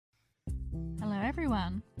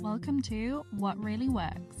everyone. Welcome to What Really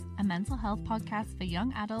Works, a mental health podcast for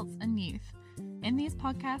young adults and youth. In these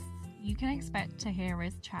podcasts, you can expect to hear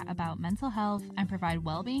us chat about mental health and provide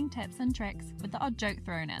well-being tips and tricks with the odd joke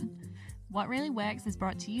thrown in. What Really Works is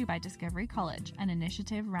brought to you by Discovery College, an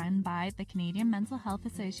initiative run by the Canadian Mental Health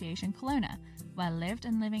Association Kelowna, where lived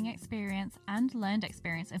and living experience and learned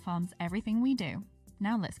experience informs everything we do.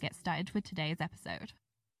 Now let's get started with today's episode.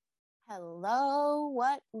 Hello,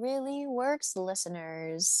 What Really Works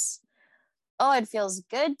listeners. Oh, it feels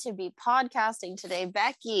good to be podcasting today,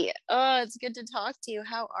 Becky. Oh, it's good to talk to you.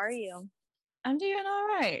 How are you? I'm doing all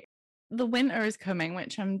right. The winter is coming,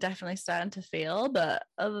 which I'm definitely starting to feel, but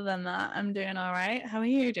other than that, I'm doing all right. How are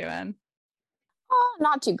you doing? Oh,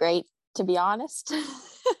 not too great, to be honest.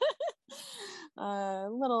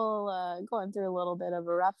 Going through a little bit of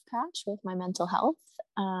a rough patch with my mental health,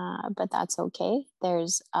 but that's okay.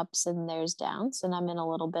 There's ups and there's downs, and I'm in a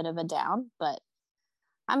little bit of a down, but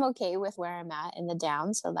I'm okay with where I'm at in the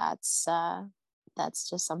down. So that's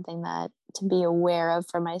just something that to be aware of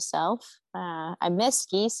for myself. I miss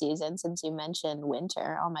ski season since you mentioned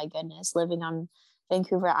winter. Oh my goodness, living on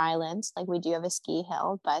Vancouver Island, like we do have a ski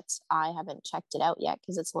hill, but I haven't checked it out yet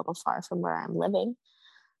because it's a little far from where I'm living.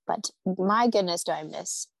 But my goodness, do I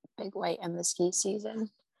miss Big White and the ski season.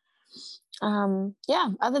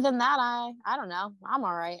 Other than that, I don't know. I'm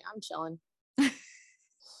all right. I'm chilling.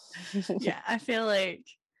 Yeah, I feel like,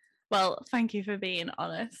 well, thank you for being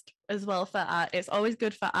honest as well. It's always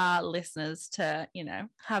good for our listeners to,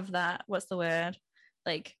 have that, what's the word?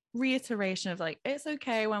 Like reiteration of like, it's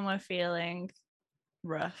okay when we're feeling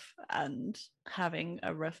rough and having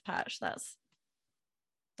a rough patch. That's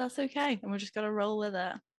okay. And we just got to roll with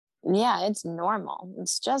it. Yeah, it's normal.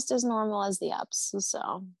 It's just as normal as the ups.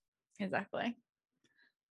 So exactly.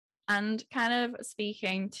 And kind of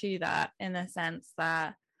speaking to that in the sense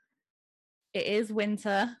that it is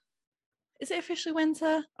winter. Is it officially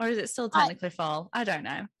winter or is it still technically fall? I don't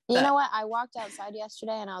know. You know what? I walked outside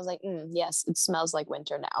yesterday and I was like, yes, it smells like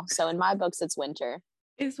winter now. So in my books, it's winter.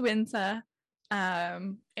 It's winter.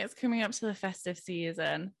 It's coming up to the festive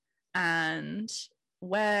season and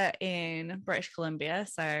we're in British Columbia.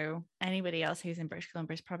 So anybody else who's in British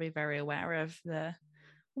Columbia is probably very aware of the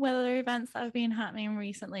weather events that have been happening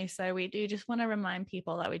recently. So we do just want to remind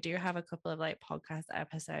people that we do have a couple of like podcast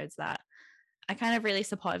episodes that are kind of really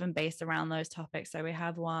supportive and based around those topics. So we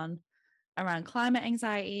have one around climate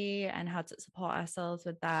anxiety and how to support ourselves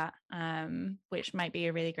with that, which might be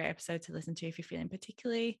a really great episode to listen to if you're feeling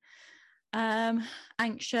particularly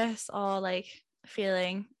anxious or like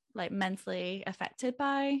feeling like mentally affected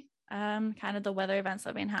by kind of the weather events that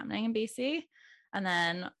have been happening in BC. And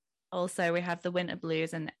then also we have the winter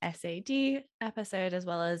blues and SAD episode, as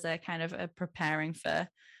well as a kind of a preparing for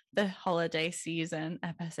the holiday season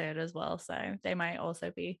episode as well. So they might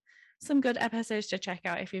also be some good episodes to check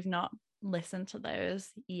out if you've not listened to those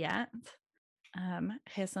yet.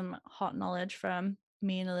 Here's some hot knowledge from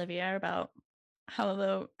me and Olivia about how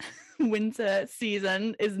the winter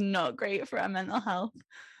season is not great for our mental health.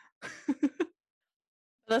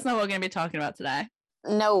 That's not what we're going to be talking about today.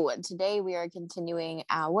 No, today we are continuing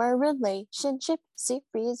our relationship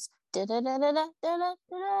series. We're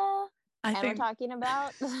talking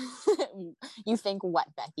about you think what,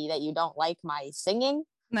 Becky, that you don't like my singing?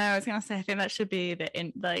 No, I was gonna say I think that should be the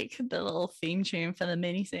little theme tune for the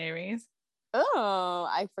mini series. Oh,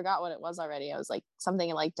 I forgot what it was already. I was like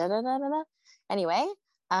something like da da da da da. Anyway,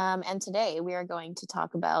 and today we are going to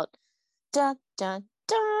talk about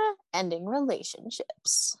ending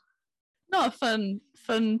relationships. Not a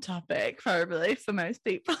fun topic, probably, for most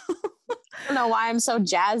people. I don't know why I'm so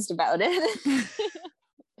jazzed about it.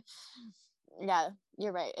 Yeah,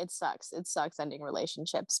 you're right. It sucks. It sucks ending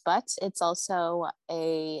relationships, but it's also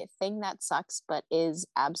a thing that sucks, but is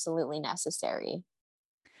absolutely necessary.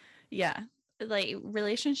 Yeah, like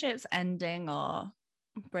relationships ending or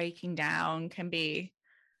breaking down can be,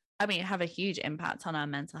 have a huge impact on our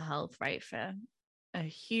mental health, right? For a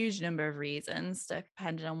huge number of reasons,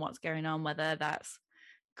 depending on what's going on, whether that's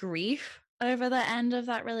grief over the end of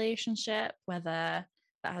that relationship, whether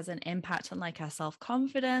that has an impact on like our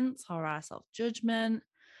self-confidence or our self-judgment,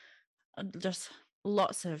 just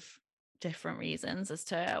lots of different reasons as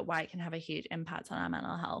to why it can have a huge impact on our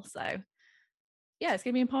mental health. So yeah, it's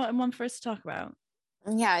gonna be an important one for us to talk about.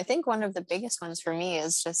 Yeah, I think one of the biggest ones for me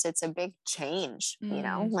is just it's a big change, you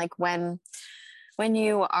know, like when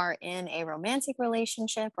you are in a romantic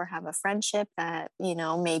relationship or have a friendship that, you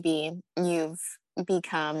know, maybe you've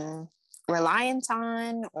become reliant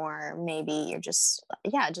on, or maybe you're just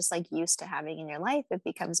like used to having in your life. It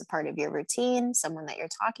becomes a part of your routine, someone that you're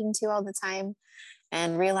talking to all the time.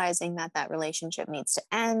 and realizing that that relationship needs to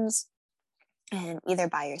end, and either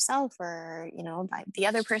by yourself or, by the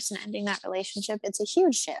other person ending that relationship. It's a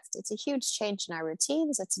huge shift. It's a huge change in our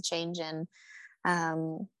routines. It's a change in,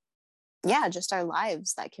 um, yeah, just our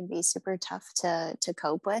lives that can be super tough to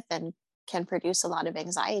cope with, and can produce a lot of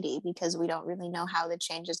anxiety because we don't really know how the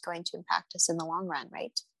change is going to impact us in the long run,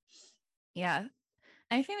 right? Yeah.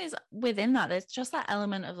 I think there's within that, there's just that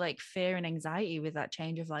element of like fear and anxiety with that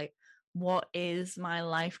change of like, what is my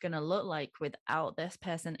life going to look like without this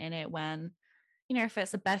person in it? When, if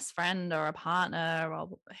it's a best friend or a partner or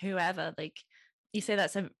whoever, like you say,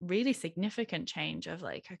 that's a really significant change of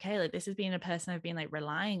like, okay, like this has been a person I've been like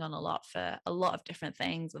relying on a lot for a lot of different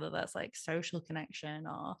things, whether that's like social connection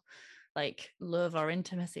or like love or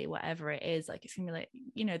intimacy, whatever it is. Like it's gonna be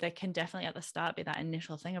like, there can definitely at the start be that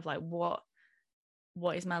initial thing of like, what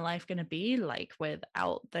is my life going to be like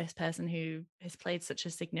without this person who has played such a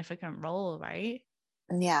significant role, right?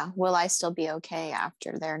 Yeah. Will I still be okay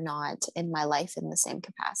after they're not in my life in the same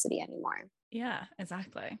capacity anymore? Yeah,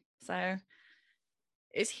 exactly. So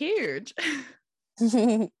it's huge.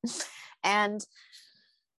 And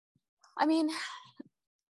I mean,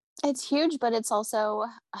 it's huge, but it's also,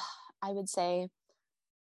 I would say,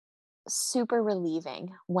 super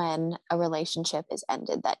relieving when a relationship is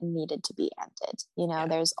ended that needed to be ended. Yeah.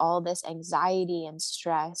 There's all this anxiety and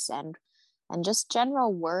stress and just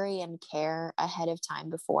general worry and care ahead of time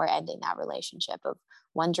before ending that relationship, of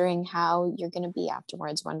wondering how you're going to be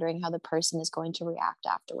afterwards, wondering how the person is going to react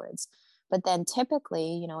afterwards. But then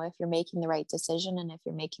typically, if you're making the right decision, and if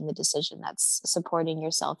you're making the decision that's supporting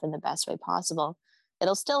yourself in the best way possible,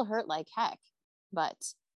 it'll still hurt like heck, but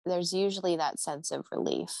there's usually that sense of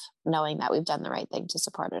relief knowing that we've done the right thing to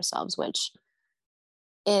support ourselves, which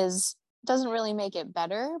is doesn't really make it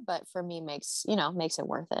better, but for me makes it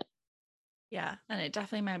worth it. Yeah. And it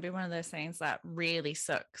definitely might be one of those things that really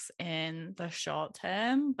sucks in the short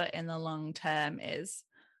term, but in the long term is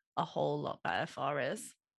a whole lot better for us.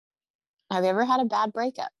 Have you ever had a bad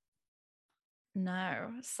breakup? No.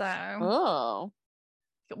 So, Oh,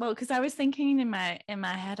 well, because I was thinking in my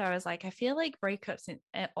head, I was like, I feel like breakups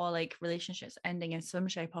or like relationships ending in some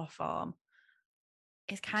shape or form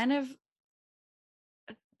is kind of,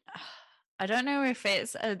 I don't know if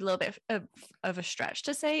it's a little bit of a stretch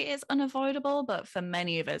to say it's unavoidable, but for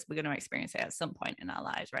many of us, we're going to experience it at some point in our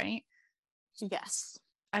lives, right? yes.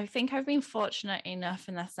 I think I've been fortunate enough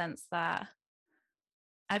in the sense that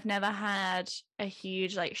I've never had a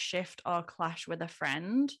huge like shift or clash with a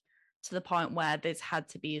friend to the point where there's had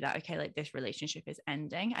to be that, okay, like this relationship is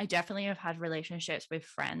ending. I definitely have had relationships with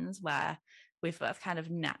friends where we've both kind of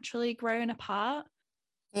naturally grown apart,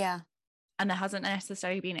 Yeah. and there hasn't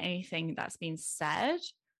necessarily been anything that's been said.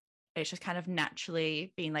 It's just kind of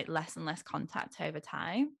naturally been like less and less contact over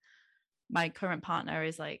time. My current partner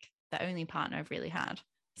is like the only partner I've really had.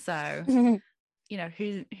 So, who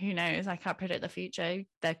knows? I can't predict the future.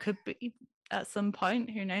 There could be at some point,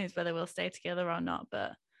 who knows whether we'll stay together or not,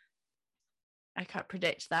 but I can't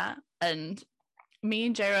predict that. And me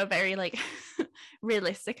and Joe are very like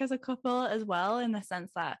realistic as a couple as well, in the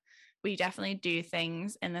sense that we definitely do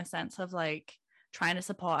things in the sense of like trying to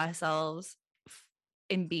support ourselves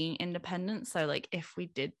in being independent. So like if we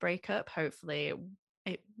did break up, hopefully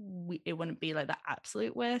it wouldn't be like the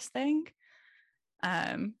absolute worst thing.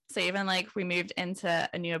 So even like we moved into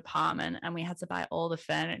a new apartment and we had to buy all the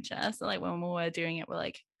furniture. So like when we were doing it, we're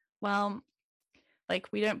like, well, like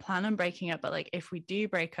we don't plan on breaking up, but like if we do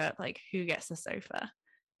break up, like who gets the sofa?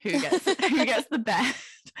 Who gets the bed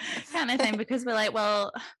kind of thing, because we're like,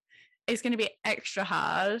 well, it's going to be extra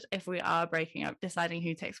hard if we are breaking up deciding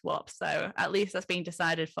who takes what, so at least that's been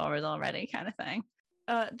decided for us already, kind of thing.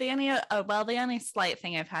 The only slight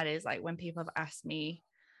thing I've had is like when people have asked me,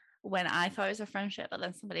 when I thought it was a friendship, but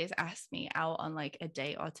then somebody has asked me out on like a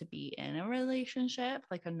date or to be in a relationship,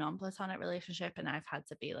 like a non-platonic relationship, and I've had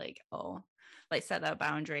to be like, oh, like set that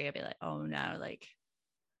boundary. I'd be like, oh no, like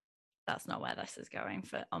that's not where this is going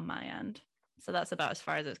for on my end. So that's about as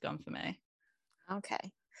far as it's gone for me.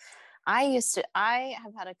 Okay. I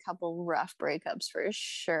have had a couple rough breakups for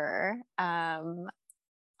sure.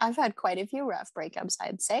 I've had quite a few rough breakups,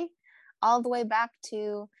 I'd say, all the way back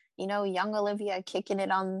to, young Olivia kicking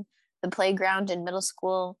it on the playground in middle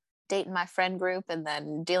school, dating my friend group, and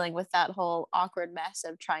then dealing with that whole awkward mess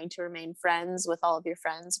of trying to remain friends with all of your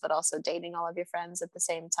friends, but also dating all of your friends at the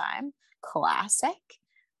same time. Classic.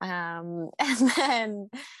 And then,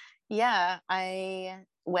 yeah, I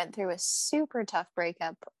went through a super tough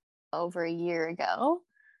breakup over a year ago,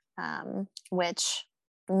 which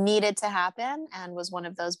needed to happen and was one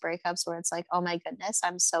of those breakups where it's like, oh my goodness,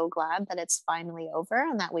 I'm so glad that it's finally over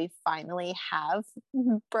and that we finally have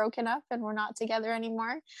broken up and we're not together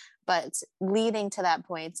anymore. But leading to that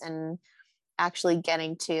point and actually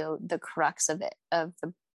getting to the crux of it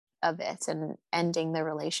and ending the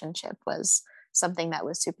relationship was something that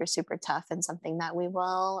was super super tough, and something that we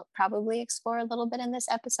will probably explore a little bit in this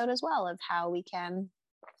episode as well, of how we can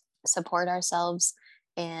support ourselves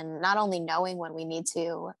in not only knowing when we need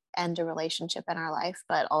to end a relationship in our life,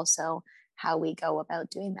 but also how we go about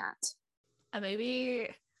doing that. And maybe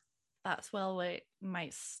that's where we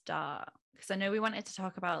might start, because I know we wanted to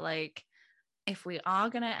talk about like if we are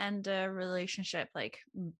going to end a relationship, like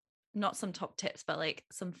not some top tips, but like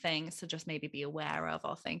some things to just maybe be aware of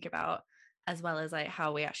or think about, as well as like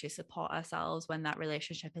how we actually support ourselves when that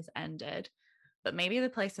relationship has ended. But maybe the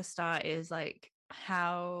place to start is like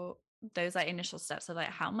how those like initial steps of like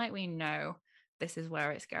how might we know this is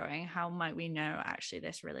where it's going? How might we know actually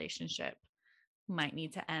this relationship might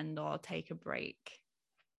need to end or take a break?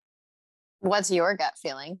 What's your gut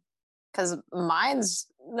feeling? Because mine's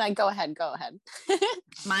like, go ahead.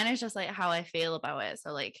 Mine is just like how I feel about it.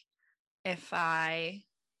 So like if I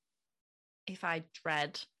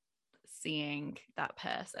dread seeing that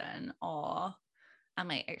person, or I'm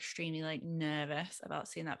like extremely like nervous about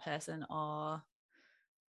seeing that person, or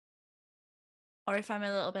if I'm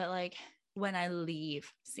a little bit like when I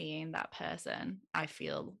leave seeing that person, I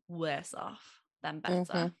feel worse off than better.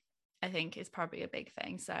 Mm-hmm. I think is probably a big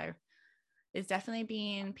thing. So there's definitely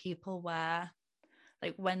been people where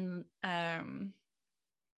like when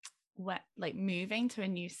like moving to a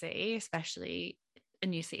new city, especially a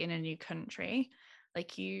new city in a new country,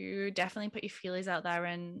 like you definitely put your feelers out there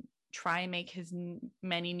and try and make as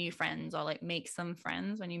many new friends, or like make some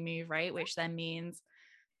friends when you move, right? Which then means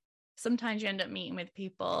sometimes you end up meeting with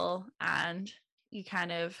people and you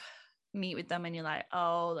kind of meet with them and you're like,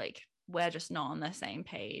 oh, like we're just not on the same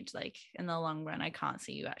page. Like in the long run, I can't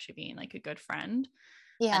see you actually being like a good friend.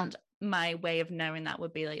 Yeah. And my way of knowing that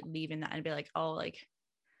would be like leaving that and be like, oh, like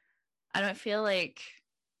I don't feel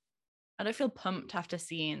pumped after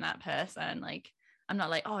seeing that person. Like I'm not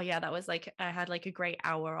like, oh yeah, that was like I had like a great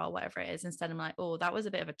hour or whatever it is. Instead, I'm like, oh, that was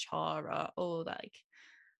a bit of a chore, or oh, like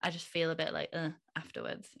I just feel a bit like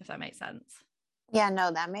afterwards, if that makes sense. Yeah,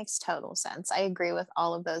 no, that makes total sense. I agree with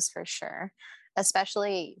all of those for sure.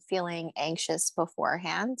 Especially feeling anxious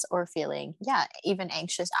beforehand, or feeling, yeah, even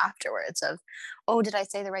anxious afterwards of, oh, did I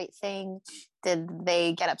say the right thing? Did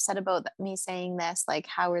they get upset about me saying this? Like,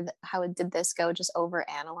 how did this go? Just over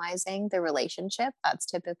analyzing the relationship. That's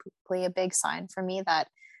typically a big sign for me that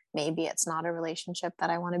maybe it's not a relationship that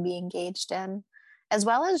I want to be engaged in, as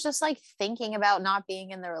well as just like thinking about not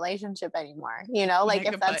being in the relationship anymore, like Yeah,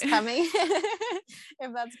 if good that's point. coming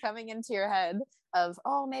if that's coming into your head of,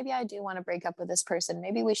 oh, maybe I do want to break up with this person,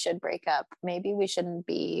 maybe we should break up, maybe we shouldn't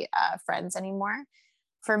be friends anymore.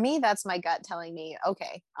 For me, that's my gut telling me,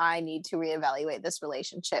 okay, I need to reevaluate this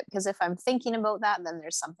relationship, because if I'm thinking about that, then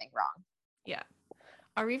there's something wrong. Yeah.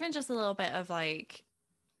 Or even just a little bit of like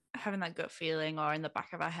having that gut feeling or in the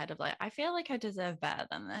back of our head of like, I feel like I deserve better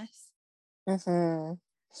than this. Mm-hmm.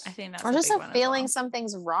 I think that's Or a just big a one as feeling well.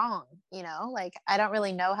 something's wrong, like I don't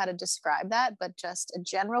really know how to describe that, but just a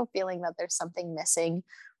general feeling that there's something missing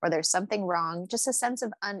or there's something wrong, just a sense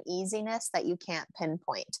of uneasiness that you can't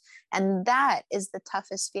pinpoint. And that is the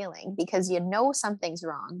toughest feeling, because something's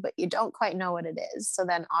wrong, but you don't quite know what it is. So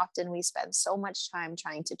then often we spend so much time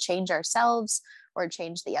trying to change ourselves or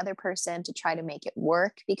change the other person to try to make it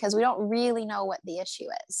work, because we don't really know what the issue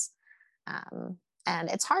is. Um,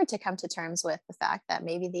 and it's hard to come to terms with the fact that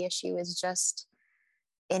maybe the issue is just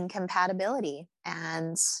incompatibility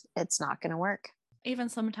and it's not going to work. Even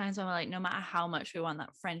sometimes when we're like, no matter how much we want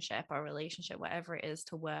that friendship or relationship, whatever it is,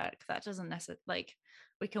 to work, that doesn't necessarily, like,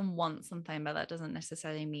 we can want something, but that doesn't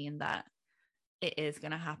necessarily mean that it is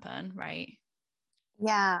going to happen, right?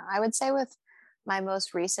 Yeah, I would say with my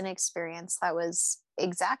most recent experience, that was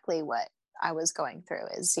exactly what I was going through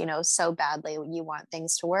is, so badly you want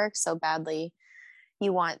things to work, so badly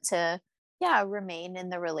you want to, yeah, remain in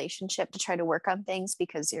the relationship to try to work on things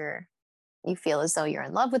because you feel as though you're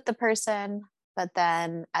in love with the person. But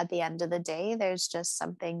then at the end of the day, there's just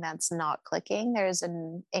something that's not clicking. There's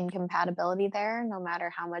an incompatibility there, no matter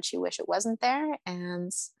how much you wish it wasn't there.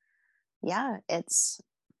 And yeah, it's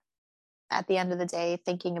at the end of the day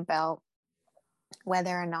thinking about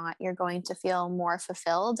whether or not you're going to feel more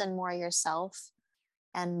fulfilled and more yourself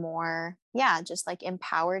and more, yeah, just like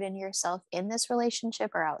empowered in yourself in this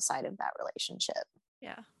relationship or outside of that relationship.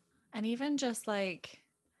 Yeah. And even just like,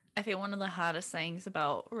 I think one of the hardest things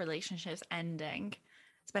about relationships ending,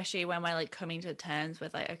 especially when we're like coming to terms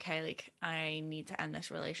with like, okay, like I need to end this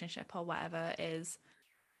relationship or whatever, is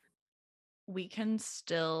we can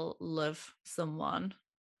still love someone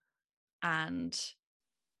and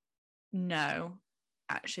know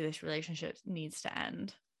actually this relationship needs to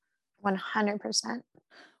end. 100%.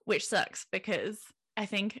 Which sucks because I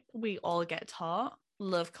think we all get taught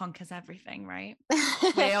love conquers everything, right?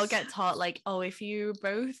 We all get taught like, oh, if you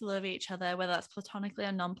both love each other, whether that's platonically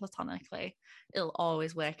or non-platonically, it'll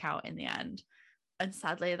always work out in the end. And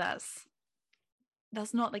sadly, that's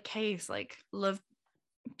not the case. Like, love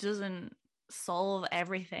doesn't solve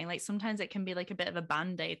everything. Like, sometimes it can be like a bit of a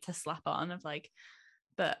band-aid to slap on of like,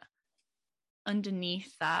 but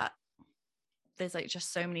underneath that, there's like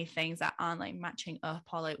just so many things that aren't like matching up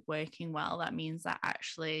or like working well. That means that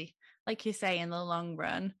actually, like you say, in the long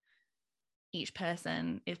run, each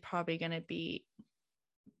person is probably going to be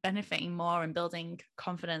benefiting more and building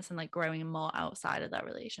confidence and like growing more outside of that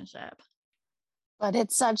relationship. But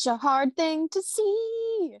it's such a hard thing to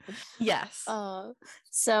see. Yes.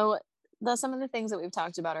 So some of the things that we've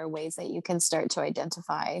talked about are ways that you can start to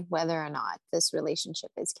identify whether or not this relationship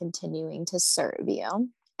is continuing to serve you.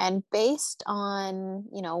 And based on,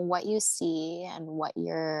 you know, what you see and what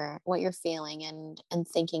you're feeling and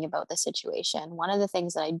thinking about the situation, one of the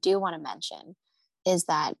things that I do want to mention is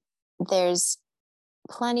that there's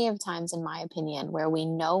plenty of times, in my opinion, where we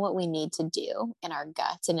know what we need to do in our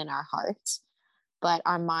guts and in our hearts, but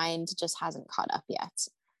our mind just hasn't caught up yet.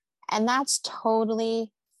 And that's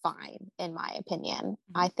totally fine, in my opinion.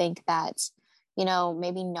 Mm-hmm. I think that, you know,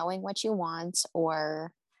 maybe knowing what you want,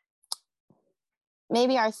 or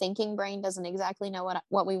maybe our thinking brain doesn't exactly know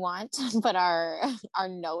what we want, but our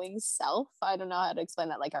knowing self, I don't know how to explain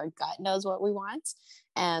that, like our gut knows what we want.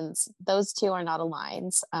 And those two are not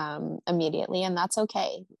aligned immediately. And that's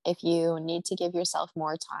okay. If you need to give yourself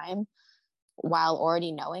more time while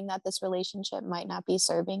already knowing that this relationship might not be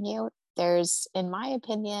serving you, there's, in my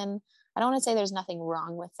opinion, I don't want to say there's nothing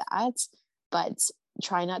wrong with that, but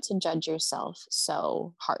try not to judge yourself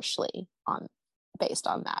so harshly based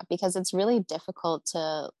on that, because it's really difficult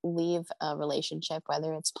to leave a relationship,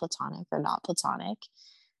 whether it's platonic or not platonic,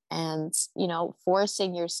 and, you know,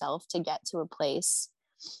 forcing yourself to get to a place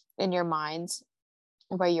in your mind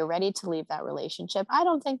where you're ready to leave that relationship. I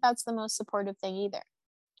don't think that's the most supportive thing either.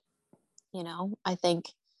 You know, I think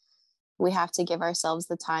we have to give ourselves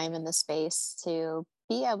the time and the space to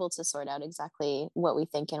be able to sort out exactly what we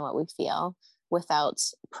think and what we feel without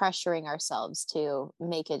pressuring ourselves to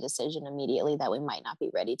make a decision immediately that we might not be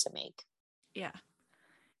ready to make. Yeah.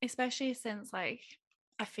 Especially since, like,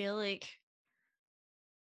 I feel like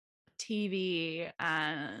TV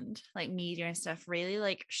and like media and stuff really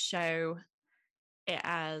like show it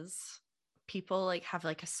as people like have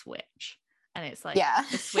like a switch, and it's like, yeah,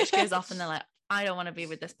 the switch goes off and they're like, I don't want to be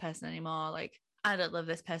with this person anymore, like I don't love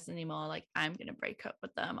this person anymore, like I'm gonna break up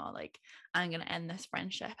with them, or like I'm gonna end this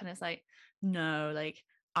friendship. And it's like, no, like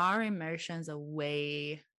our emotions are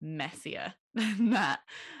way messier than that.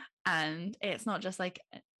 And it's not just like,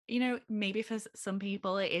 you know, maybe for some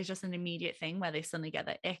people it is just an immediate thing where they suddenly get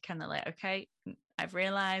the ick and they're like, okay, I've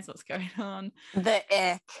realized what's going on. The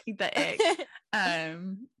ick.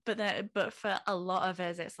 But for a lot of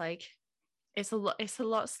us, it's like it's a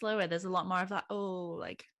lot slower. There's a lot more of that, oh,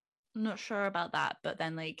 like I'm not sure about that. But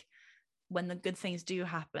then like when the good things do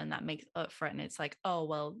happen, that makes up for it. And it's like, oh,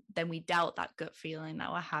 well, then we doubt that gut feeling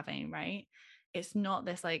that we're having, right? It's not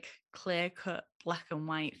this like clear cut black and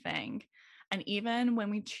white thing. And even when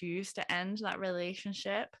we choose to end that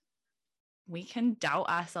relationship, we can doubt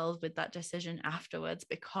ourselves with that decision afterwards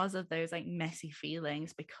because of those like messy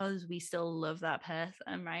feelings, because we still love that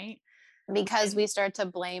person, right? Because we start to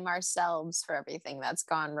blame ourselves for everything that's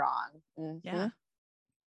gone wrong. Mm-hmm. Yeah.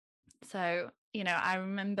 So, you know, I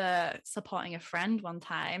remember supporting a friend one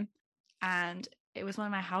time, and it was one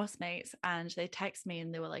of my housemates, and they texted me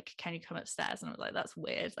and they were like, can you come upstairs? And I was like, that's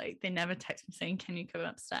weird. Like, they never text me saying, can you come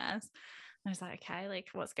upstairs? And I was like, okay, like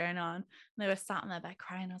what's going on? And they were sat on their bed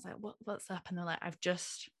crying. I was like, what's up? And they're like, I've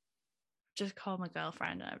just called my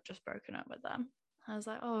girlfriend and I've just broken up with them. I was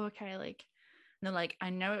like, oh, okay. Like, and they're like, I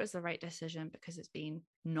know it was the right decision because it's been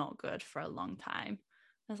not good for a long time.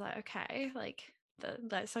 I was like, okay, like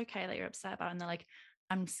that's okay that you're upset about it. And they're like,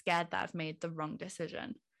 I'm scared that I've made the wrong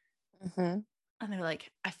decision. Mm-hmm. And they were like,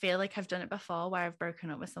 I feel like I've done it before, where I've broken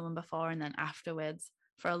up with someone before, and then afterwards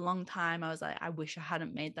for a long time I was like, I wish I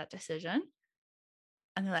hadn't made that decision.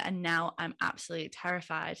 And they're like, and now I'm absolutely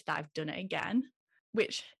terrified that I've done it again,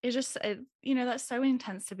 which is just, you know, that's so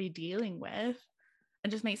intense to be dealing with,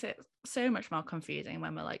 and just makes it so much more confusing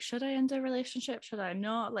when we're like, should I end a relationship? Should I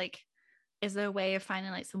not? Like, is there a way of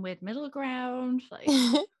finding like some weird middle ground? Like,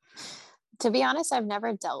 To be honest, I've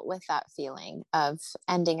never dealt with that feeling of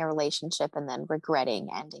ending a relationship and then regretting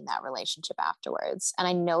ending that relationship afterwards. And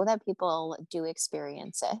I know that people do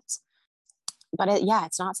experience it, but yeah,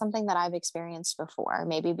 it's not something that I've experienced before.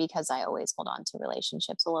 Maybe because I always hold on to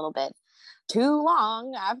relationships a little bit too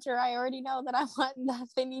long after I already know that I want that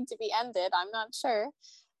they need to be ended. I'm not sure.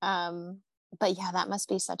 Um, but yeah, that must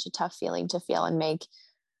be such a tough feeling to feel and make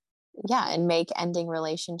ending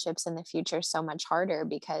relationships in the future so much harder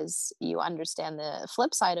because you understand the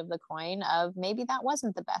flip side of the coin of maybe that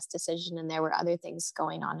wasn't the best decision and there were other things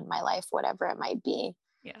going on in my life, whatever it might be.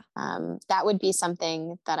 yeah. That would be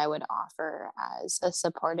something that I would offer as a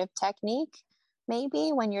supportive technique.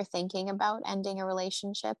 Maybe when you're thinking about ending a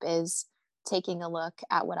relationship, is taking a look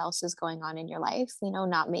at what else is going on in your life,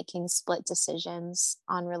 not making split decisions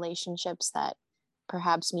on relationships that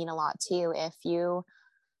perhaps mean a lot to you. If you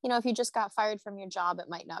just got fired from your job, it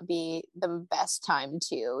might not be the best time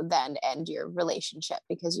to then end your relationship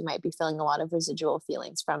because you might be feeling a lot of residual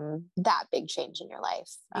feelings from that big change in your life.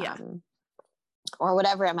 Yeah. Or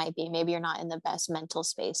whatever it might be. Maybe you're not in the best mental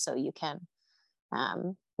space, so you can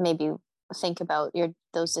maybe think about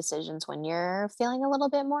those decisions when you're feeling a little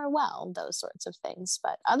bit more well, those sorts of things.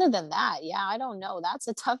 But other than that, yeah, I don't know. That's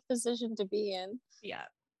a tough position to be in. Yeah.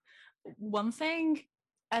 One thing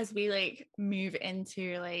as we like move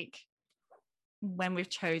into like when we've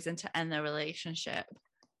chosen to end the relationship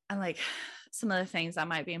and like some of the things that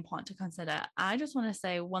might be important to consider, I just want to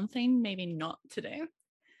say one thing maybe not to do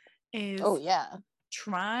is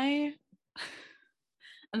try,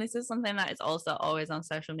 and this is something that is also always on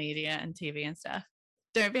social media and TV and stuff,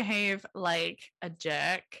 don't behave like a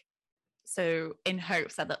jerk so in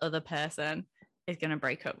hopes that the other person is going to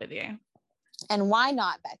break up with you. And why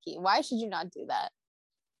not, Becky? Why should you not do that?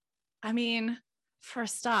 I mean, for a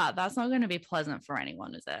start, that's not going to be pleasant for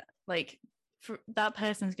anyone, is it? Like, that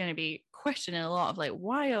person's going to be questioning a lot of like,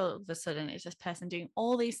 why all of a sudden is this person doing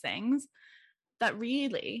all these things that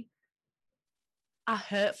really are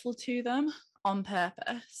hurtful to them on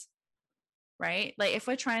purpose, right? Like, if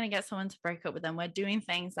we're trying to get someone to break up with them, we're doing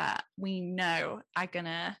things that we know are going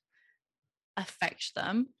to affect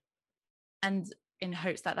them, and in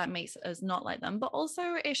hopes that that makes us not like them. But also,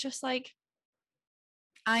 it's just like,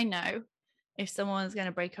 I know if someone's going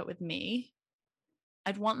to break up with me,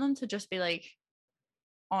 I'd want them to just be like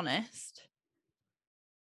honest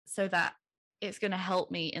so that it's going to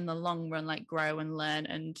help me in the long run, like grow and learn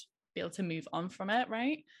and be able to move on from it,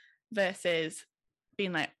 right? Versus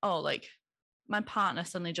being like, oh, like my partner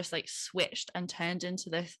suddenly just like switched and turned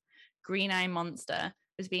into this green eye monster,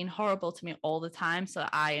 was being horrible to me all the time. So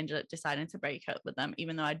I ended up deciding to break up with them,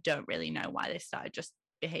 even though I don't really know why they started just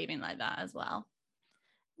behaving like that as well.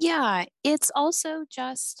 Yeah, it's also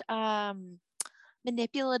just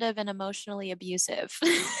manipulative and emotionally abusive.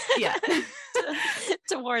 Yeah.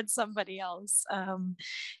 Towards somebody else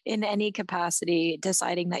in any capacity,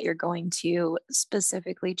 deciding that you're going to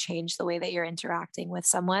specifically change the way that you're interacting with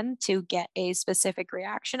someone to get a specific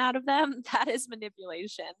reaction out of them, that is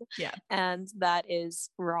manipulation. Yeah. And that is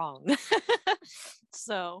wrong.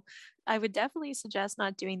 So I would definitely suggest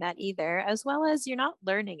not doing that either, as well as you're not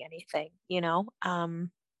learning anything,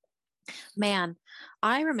 Man,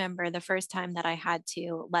 I remember the first time that I had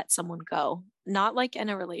to let someone go, not like in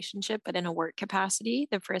a relationship, but in a work capacity.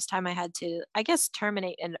 The first time I had to, I guess,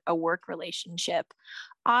 terminate a work relationship,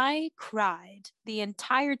 I cried the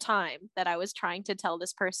entire time that I was trying to tell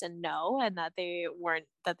this person no, and that they weren't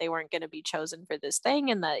going to be chosen for this thing,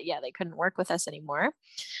 and that, yeah, they couldn't work with us anymore.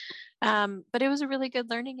 But it was a really good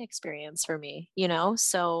learning experience for me,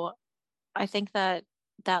 So I think that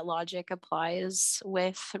logic applies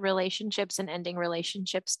with relationships and ending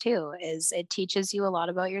relationships too. Is it teaches you a lot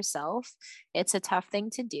about yourself. It's a tough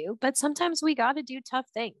thing to do, but sometimes we got to do tough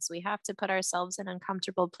things. We have to put ourselves in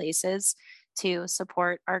uncomfortable places to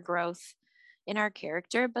support our growth in our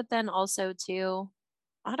character, but then also to,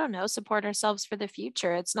 I don't know, support ourselves for the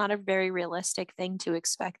future. It's not a very realistic thing to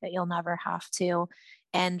expect that you'll never have to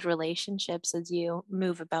end relationships as you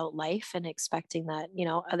move about life and expecting that,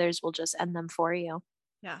 others will just end them for you.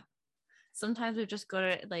 Yeah. Sometimes we've just got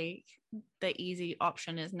to like, the easy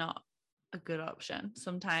option is not a good option.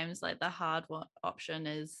 Sometimes like the hard option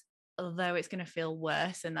is, although it's going to feel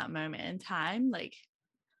worse in that moment in time, like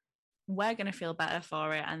we're going to feel better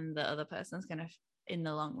for it, and the other person's going to in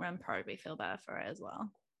the long run probably feel better for it as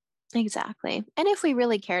well. Exactly. And if we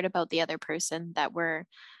really cared about the other person that we're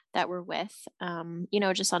with,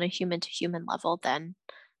 just on a human to human level, then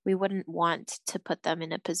we wouldn't want to put them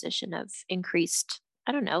in a position of increased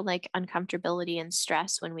I don't know, like uncomfortability and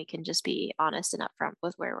stress when we can just be honest and upfront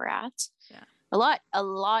with where we're at. Yeah. A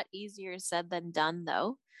lot easier said than done,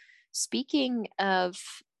 though. Speaking of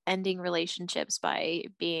ending relationships by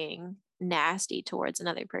being nasty towards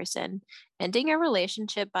another person, ending a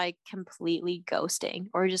relationship by completely ghosting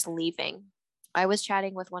or just leaving. I was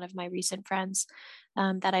chatting with one of my recent friends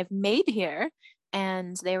that I've made here,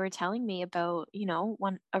 and they were telling me about,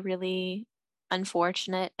 a really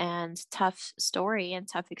unfortunate and tough story and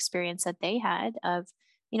tough experience that they had of,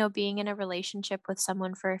 being in a relationship with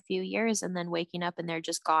someone for a few years and then waking up and they're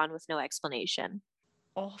just gone with no explanation.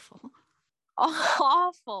 Awful.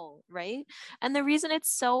 Awful, right? And the reason it's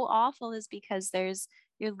so awful is because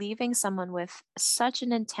you're leaving someone with such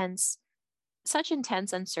intense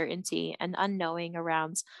uncertainty and unknowing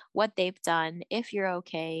around what they've done, if you're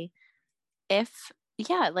okay, if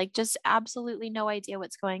yeah, like just absolutely no idea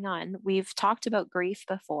what's going on. We've talked about grief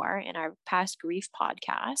before in our past grief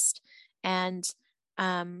podcast, and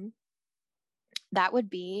um that would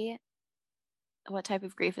be, what type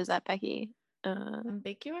of grief is that, Becky?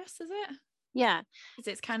 Ambiguous, is it? Yeah.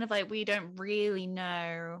 Because it's kind of like we don't really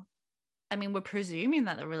know. I mean, we're presuming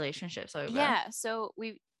that the relationship's over. Yeah. So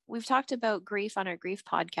we've talked about grief on our grief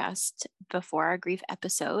podcast before, our grief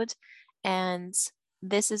episode. And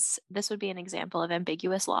this would be an example of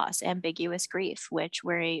ambiguous loss, ambiguous grief, which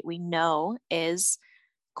we know is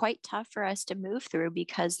quite tough for us to move through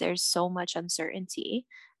because there's so much uncertainty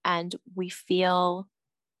and we feel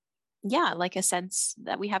like a sense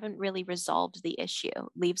that we haven't really resolved the issue,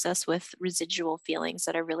 leaves us with residual feelings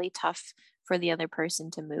that are really tough for the other person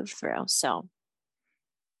to move through. So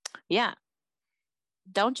yeah,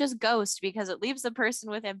 don't just ghost because it leaves the person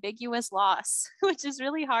with ambiguous loss, which is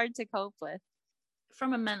really hard to cope with.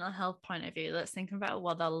 From a mental health point of view, let's think about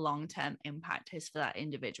what the long-term impact is for that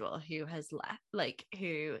individual who has left, like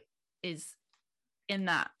who is in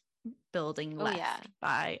that building left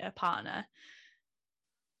by a partner.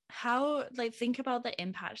 How, like, think about the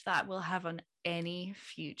impact that will have on any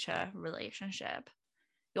future relationship.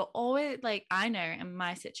 You're always like, I know in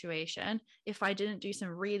my situation, if I didn't do some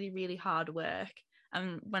really, really hard work,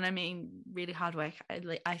 and when I mean really hard work,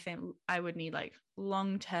 I think I would need like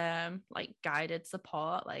long-term, like guided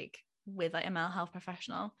support, like with like a mental health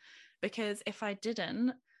professional. Because if I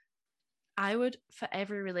didn't, I would, for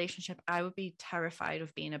every relationship, I would be terrified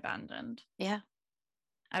of being abandoned. Yeah.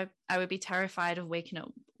 I would be terrified of waking up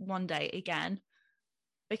one day again,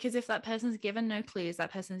 because if that person's given no clues,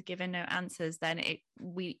 that person's given no answers, then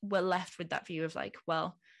we're left with that view of like,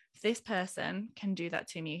 well, if this person can do that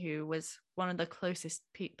to me, who was one of the closest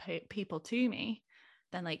people to me,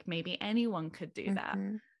 then like maybe anyone could do that,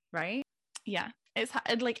 right? Yeah, it's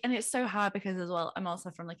like, and it's so hard because as well, I'm also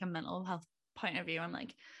from like a mental health point of view, I'm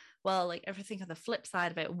like, well, like everything on the flip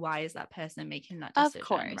side of it, why is that person making that decision? Of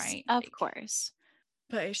course, right? Of course.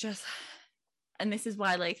 But it's just, and this is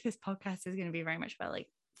why like this podcast is going to be very much about like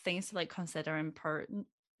things to like consider important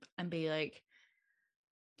and be like,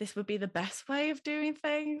 this would be the best way of doing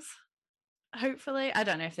things. Hopefully, I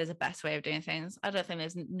don't know if there's a best way of doing things. I don't think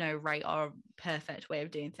there's no right or perfect way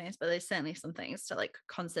of doing things, but there's certainly some things to like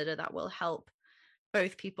consider that will help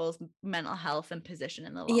both people's mental health and position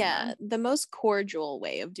in the long run. The most cordial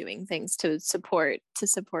way of doing things to support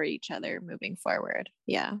each other moving forward.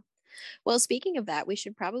 Yeah. Well, speaking of that, we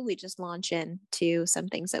should probably just launch into some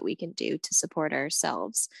things that we can do to support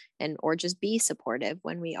ourselves or just be supportive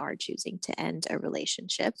when we are choosing to end a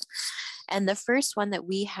relationship. And the first one that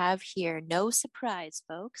we have here, no surprise,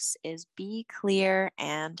 folks, is be clear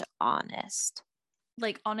and honest.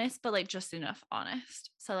 Like honest, but like just enough honest.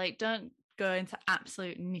 So like don't go into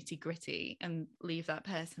absolute nitty gritty and leave that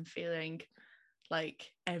person feeling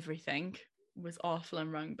like everything was awful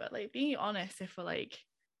and wrong, but like be honest. If we're like,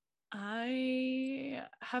 I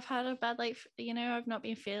have had a bad life, I've not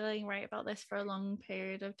been feeling right about this for a long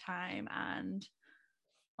period of time, and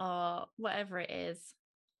or whatever it is,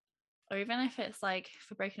 or even if it's like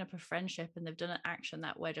for breaking up a friendship and they've done an action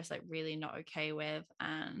that we're just like really not okay with,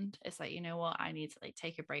 and it's like, you know what, I need to like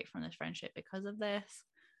take a break from this friendship because of this.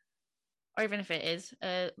 Or even if it is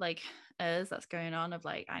like us that's going on, of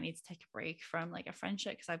like, I need to take a break from like a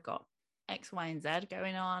friendship because I've got X, Y, and Z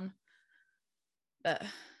going on. But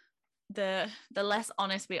the less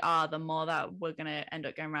honest we are, the more that we're going to end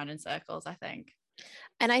up going around in circles, I think.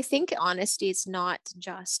 And I think honesty is not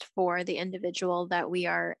just for the individual that we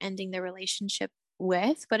are ending the relationship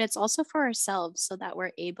with, but it's also for ourselves, so that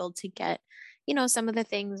we're able to get, some of the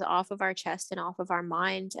things off of our chest and off of our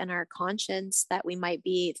mind and our conscience that we might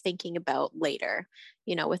be thinking about later,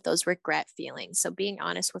 with those regret feelings. So being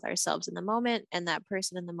honest with ourselves in the moment, and that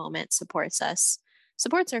person in the moment supports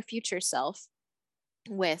our future self.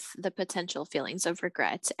 with the potential feelings of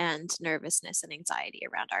regret and nervousness and anxiety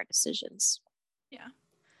around our decisions. Yeah.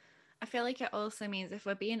 I feel like it also means if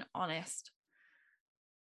we're being honest,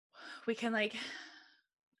 we can like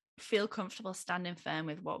feel comfortable standing firm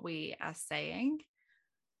with what we are saying,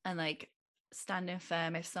 and like standing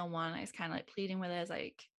firm if someone is kind of like pleading with us,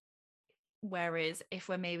 like, whereas if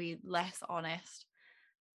we're maybe less honest,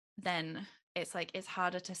 then it's like it's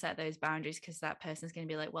harder to set those boundaries because that person's going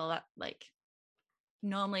to be like, well, that like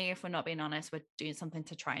normally if we're not being honest, we're doing something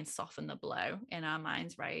to try and soften the blow in our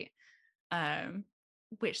minds, right?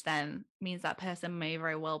 Which then means that person may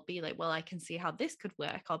very well be like, well, I can see how this could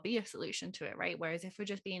work, I'll be a solution to it, right? Whereas if we're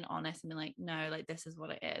just being honest and being like, no, like this is what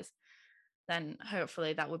it is, then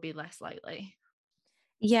hopefully that would be less likely.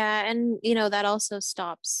 Yeah. And, that also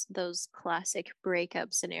stops those classic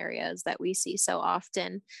breakup scenarios that we see so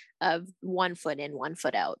often of 1 foot in, 1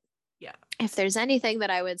 foot out. Yeah. If there's anything that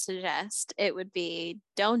I would suggest, it would be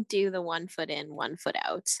don't do the 1 foot in, 1 foot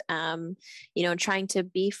out. Trying to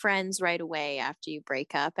be friends right away after you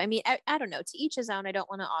break up. I mean, I don't know, to each his own. I don't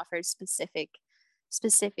want to offer specific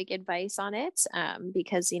advice on it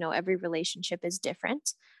because, every relationship is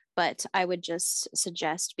different. But I would just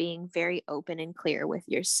suggest being very open and clear with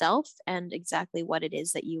yourself and exactly what it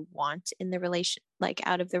is that you want in the relation, like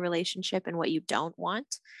out of the relationship, and what you don't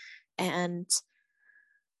want. And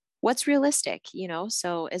what's realistic,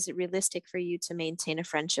 so is it realistic for you to maintain a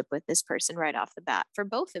friendship with this person right off the bat for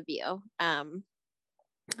both of you?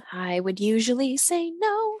 I would usually say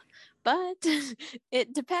no, but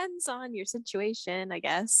it depends on your situation, I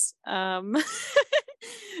guess.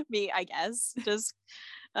 Me, I guess, just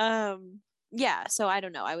yeah, so I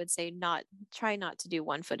don't know, I would say try not to do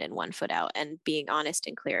 1 foot in, 1 foot out, and being honest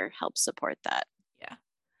and clear helps support that. Yeah.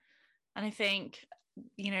 And I think,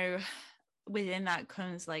 within that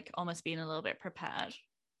comes like almost being a little bit prepared,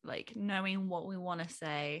 like knowing what we want to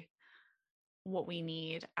say, what we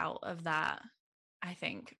need out of that, I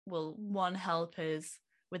think will help us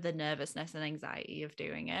with the nervousness and anxiety of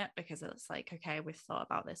doing it, because it's like, okay, we've thought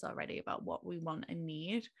about this already about what we want and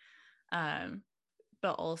need.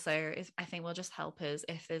 But also I think will just help us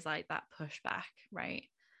if there's like that pushback, right?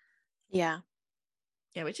 Yeah,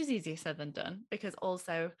 which is easier said than done, because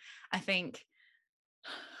also I think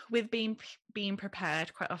with being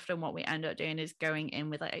prepared, quite often what we end up doing is going in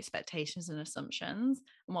with like expectations and assumptions,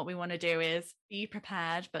 and what we want to do is be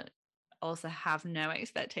prepared but also have no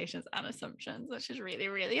expectations and assumptions, which is really,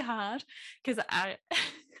 really hard, because I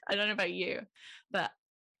don't know about you, but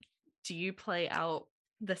do you play out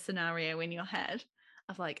the scenario in your head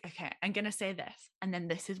of like, okay, I'm going to say this, and then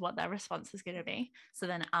this is what their response is going to be, so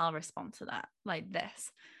then I'll respond to that like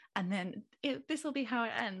this, and then this will be how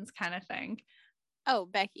it ends, kind of thing? Oh,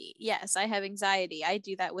 Becky, yes, I have anxiety. I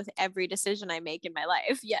do that with every decision I make in my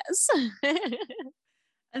life. Yes.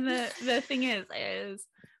 And the thing is,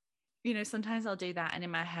 sometimes I'll do that, and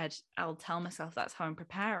in my head, I'll tell myself that's how I'm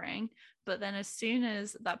preparing. But then as soon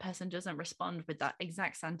as that person doesn't respond with that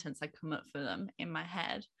exact sentence I come up for them in my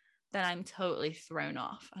head, then I'm totally thrown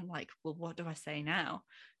off. I'm like, well, what do I say now?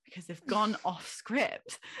 Because they've gone off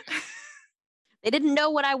script. They didn't know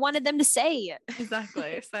what I wanted them to say.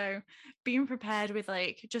 Exactly. So being prepared with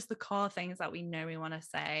like just the core things that we know we want to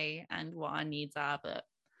say and what our needs are, but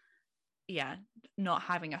yeah, not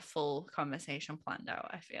having a full conversation planned out,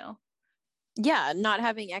 I feel. Yeah, not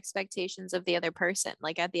having expectations of the other person.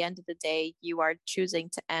 Like at the end of the day, you are choosing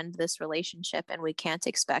to end this relationship, and we can't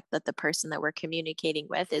expect that the person that we're communicating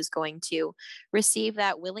with is going to receive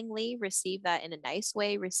that willingly, receive that in a nice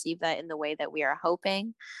way, receive that in the way that we are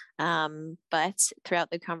hoping. But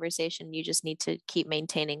throughout the conversation, you just need to keep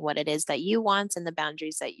maintaining what it is that you want and the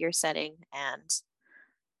boundaries that you're setting, and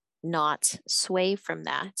not sway from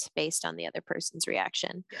that based on the other person's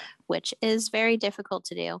reaction, which is very difficult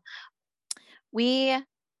to do. We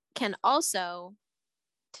can also,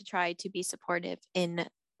 to try to be supportive in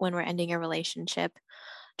when we're ending a relationship,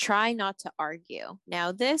 try not to argue.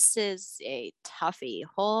 Now, this is a toughie,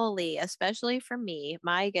 holy, especially for me.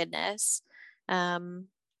 My goodness.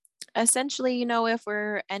 Essentially, if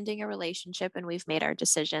we're ending a relationship and we've made our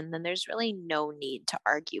decision, then there's really no need to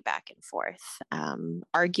argue back and forth.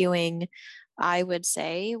 Arguing, I would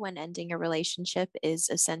say, when ending a relationship is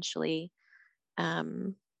essentially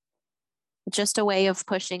just a way of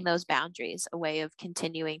pushing those boundaries, a way of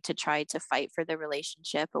continuing to try to fight for the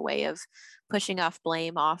relationship, a way of pushing off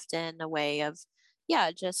blame often, a way of,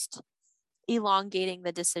 just elongating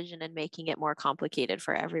the decision and making it more complicated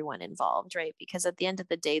for everyone involved, right? Because at the end of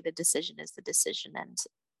the day, the decision is the decision, and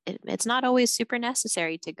it's not always super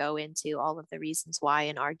necessary to go into all of the reasons why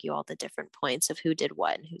and argue all the different points of who did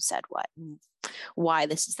what and who said what and why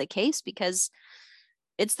this is the case, because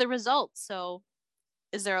it's the result. So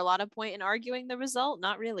is there a lot of point in arguing the result?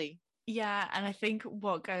 Not really. Yeah, and I think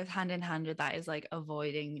what goes hand in hand with that is like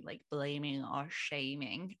avoiding like blaming or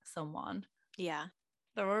shaming someone. Yeah.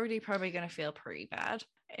 They're already probably going to feel pretty bad,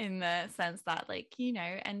 in the sense that, like, you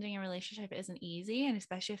know, ending a relationship isn't easy, and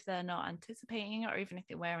especially if they're not anticipating it, or even if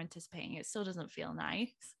they were anticipating it, still doesn't feel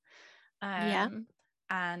nice. Yeah.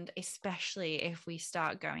 And especially if we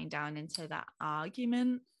start going down into that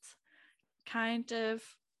argument kind of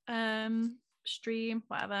stream,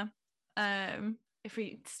 whatever. If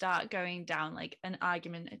we start going down like an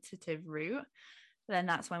argumentative route, then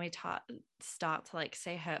that's when we start to like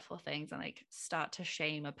say hurtful things and like start to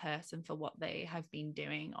shame a person for what they have been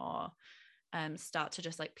doing, or start to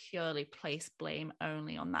just like purely place blame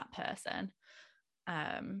only on that person,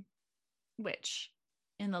 which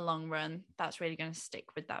in the long run, that's really going to stick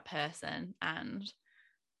with that person. And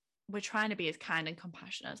we're trying to be as kind and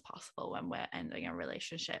compassionate as possible when we're ending a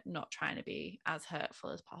relationship, not trying to be as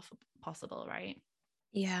hurtful as possible, right?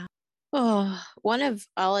 Yeah.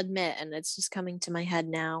 I'll admit, and it's just coming to my head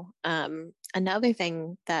now, another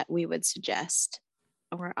thing that we would suggest,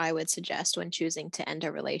 or I would suggest when choosing to end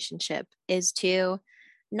a relationship, is to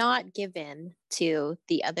not give in to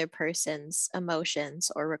the other person's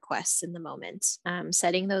emotions or requests in the moment.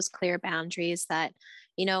 Setting those clear boundaries that,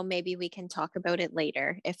 you know, maybe we can talk about it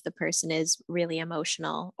later if the person is really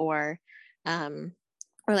emotional, or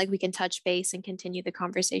like we can touch base and continue the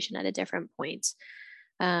conversation at a different point.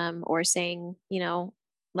 Or saying, you know,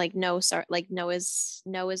 like, no, sorry, like no is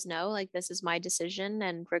no, like this is my decision,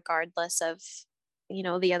 and regardless of, you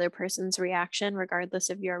know, the other person's reaction,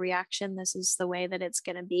 regardless of your reaction, this is the way that it's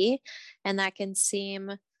going to be. And that can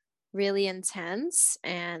seem really intense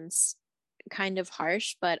and kind of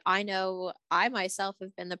harsh, but I know I myself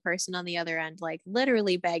have been the person on the other end, like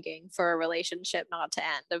literally begging for a relationship not to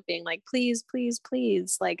end, of being like, please, please,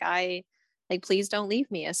 please, please don't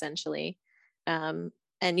leave me, essentially.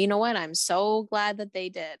 And you know what? I'm so glad that they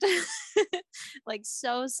did. Like,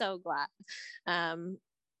 so glad.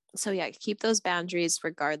 So yeah, keep those boundaries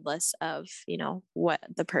regardless of, you know, what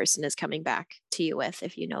the person is coming back to you with,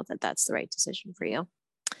 if you know that that's the right decision for you.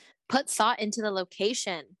 Put thought into the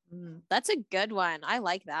location. That's a good one. I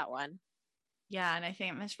like that one. Yeah, and I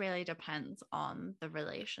think this really depends on the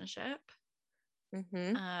relationship.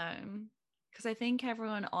 Because I think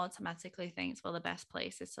everyone automatically thinks, well, the best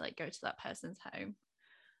place is to like go to that person's home.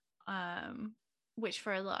 Which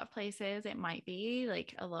for a lot of places it might be.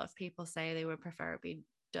 Like, a lot of people say they would prefer it be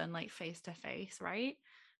done like face to face, right?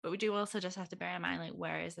 But we do also just have to bear in mind, like,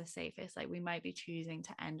 where is the safest? Like, we might be choosing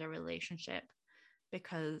to end a relationship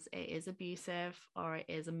because it is abusive or it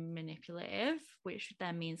is manipulative, which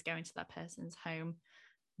then means going to that person's home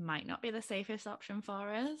might not be the safest option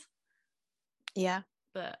for us. Yeah.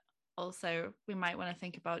 But also we might want to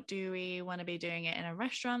think about, do we want to be doing it in a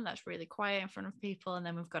restaurant that's really quiet in front of people, and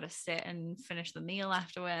then we've got to sit and finish the meal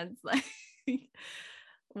afterwards? Like,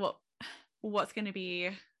 what's going to be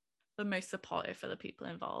the most supportive for the people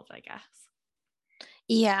involved, I guess.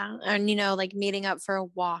 Yeah. And, you know, like meeting up for a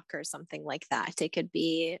walk or something like that. It could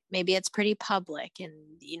be, maybe it's pretty public and,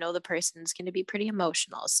 you know, the person's going to be pretty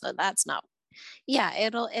emotional. So that's not, yeah,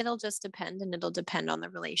 it'll just depend, and it'll depend on the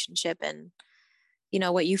relationship and, you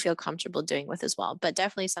know, what you feel comfortable doing with as well. But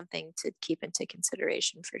definitely something to keep into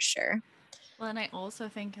consideration for sure. Well, and I also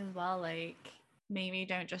think as well, like, maybe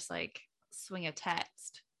don't just like swing a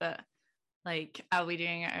text, but like, are we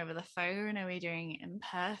doing it over the phone? Are we doing it in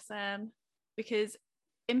person? Because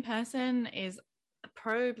in person is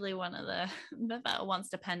probably one of the better ones,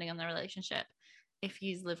 depending on the relationship, if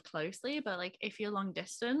you live closely. But like, if you're long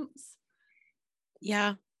distance,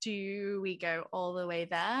 yeah, do we go all the way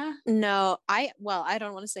there? No, I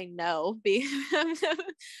don't want to say no.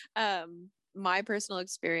 My personal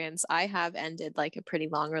experience, I have ended like a pretty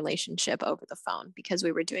long relationship over the phone because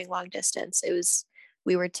we were doing long distance.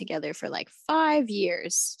 We were together for like 5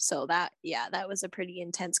 years. So that was a pretty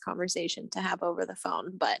intense conversation to have over the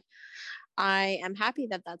phone. But I am happy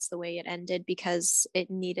that that's the way it ended, because it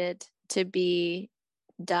needed to be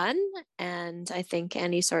done. And I think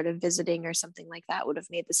any sort of visiting or something like that would have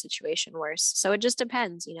made the situation worse. So it just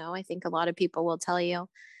depends, you know. I think a lot of people will tell you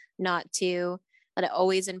not to, that it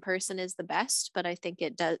always in person is the best, but I think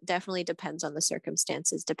it definitely depends on the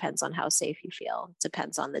circumstances, depends on how safe you feel,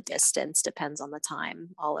 depends on the distance, depends on the time,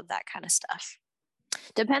 all of that kind of stuff.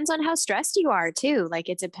 Depends on how stressed you are too. Like,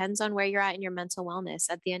 it depends on where you're at in your mental wellness.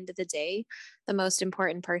 At the end of the day, the most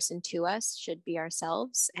important person to us should be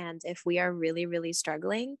ourselves. And if we are really, really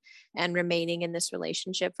struggling, and remaining in this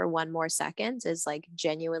relationship for one more second is like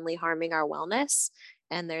genuinely harming our wellness,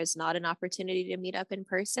 and there's not an opportunity to meet up in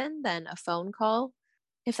person, then a phone call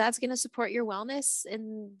if that's going to support your wellness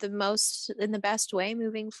in the best way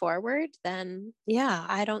moving forward, then yeah,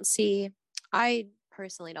 I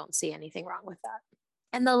personally don't see anything wrong with that.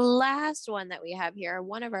 And the last one that we have here,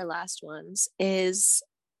 one of our last ones, is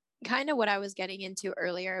kind of what I was getting into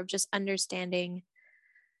earlier, of just understanding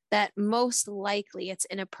that most likely it's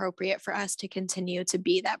inappropriate for us to continue to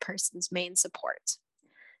be that person's main support.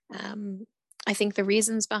 I think the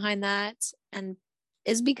reasons behind that and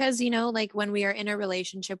is because, like when we are in a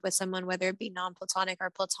relationship with someone, whether it be non-platonic or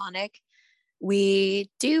platonic, we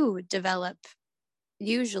do develop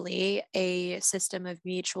usually a system of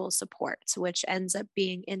mutual support, which ends up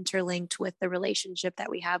being interlinked with the relationship that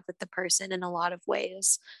we have with the person in a lot of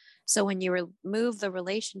ways. So when you remove the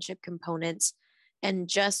relationship components and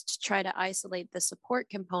just try to isolate the support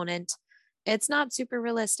component, it's not super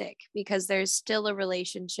realistic because there's still a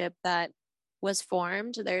relationship that was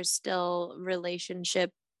formed. There's still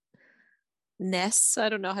relationship ness. I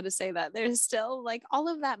don't know how to say that. There's still like all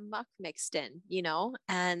of that muck mixed in,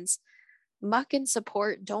 and muck and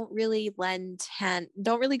support don't really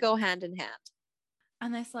go hand in hand.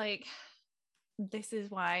 And it's like, this is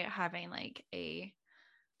why having like a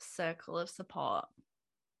circle of support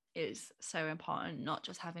is so important, not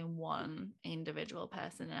just having one individual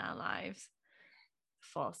person in our lives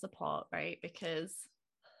for support, right? Because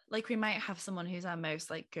like we might have someone who's our most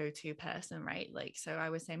like go-to person, right? Like, so I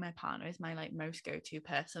would say my partner is my like most go-to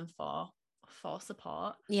person for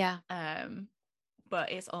support. Yeah.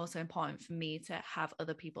 But it's also important for me to have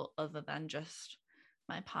other people other than just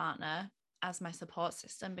my partner as my support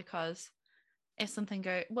system, because if something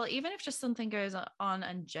even if just something goes on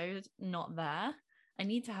and Joe's not there, I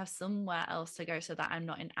need to have somewhere else to go so that I'm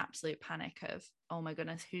not in absolute panic of, oh my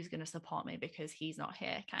goodness, who's going to support me because he's not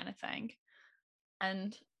here, kind of thing.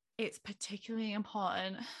 And it's particularly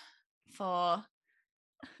important for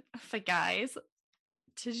guys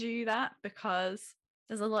to do that, because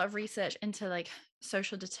there's a lot of research into like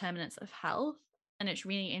social determinants of health, and it's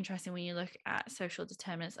really interesting when you look at social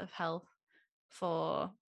determinants of health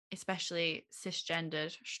for especially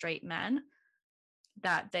cisgendered straight men,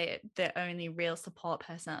 that the only real support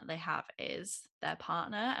person that they have is their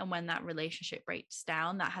partner. And when that relationship breaks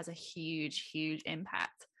down, that has a huge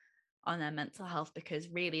impact on their mental health, because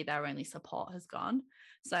really their only support has gone.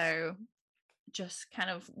 So just kind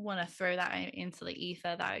of want to throw that into the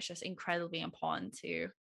ether, that it's just incredibly important to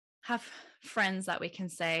have friends that we can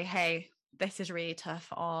say, hey, this is really tough,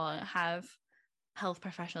 or have health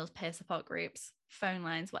professionals, peer support groups, phone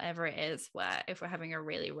lines, whatever it is, where if we're having a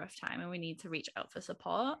really rough time and we need to reach out for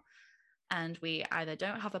support, and we either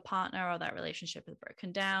don't have a partner, or that relationship is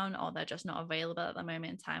broken down, or they're just not available at the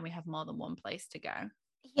moment in time, we have more than one place to go.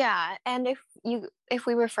 Yeah, and if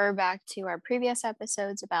we refer back to our previous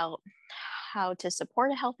episodes about how to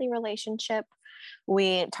support a healthy relationship,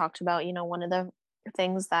 we talked about, one of the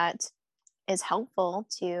things that is helpful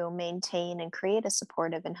to maintain and create a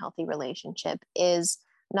supportive and healthy relationship is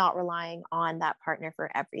not relying on that partner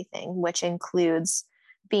for everything, which includes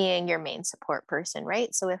being your main support person,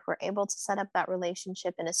 right? So if we're able to set up that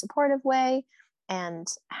relationship in a supportive way and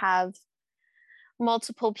have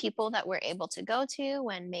multiple people that we're able to go to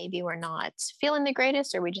when maybe we're not feeling the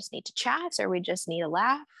greatest, or we just need to chat, or we just need a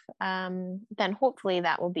laugh, then hopefully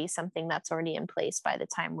that will be something that's already in place by the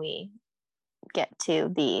time we get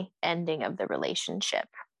to the ending of the relationship.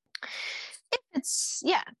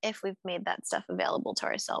 If we've made that stuff available to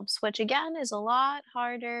ourselves, which again is a lot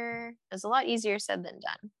easier said than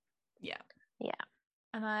done. Yeah.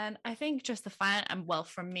 And then I think just the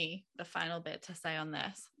final bit to say on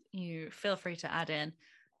this, you feel free to add in,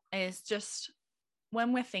 is just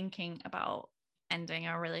when we're thinking about ending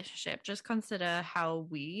our relationship, just consider how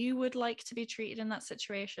we would like to be treated in that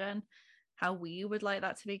situation, how we would like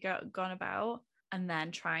that to be gone about, and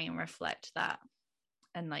then try and reflect that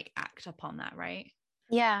and like act upon that, right?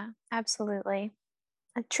 Yeah, absolutely.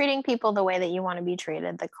 Treating people the way that you want to be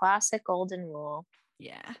treated, the classic golden rule.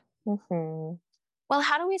 Yeah. Mm-hmm. Well,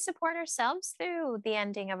 how do we support ourselves through the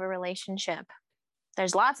ending of a relationship?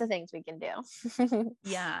 There's lots of things we can do.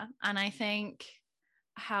 Yeah. And I think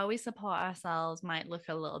how we support ourselves might look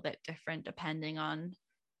a little bit different depending on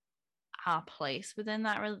our place within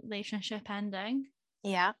that relationship ending.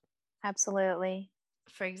 Yeah, absolutely.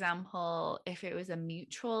 For example, if it was a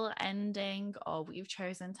mutual ending, or we've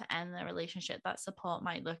chosen to end the relationship, that support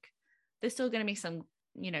might look, there's still going to be some,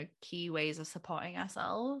 key ways of supporting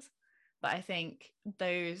ourselves. But I think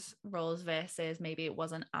those roles versus maybe it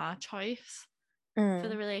wasn't our choice for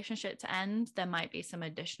the relationship to end, there might be some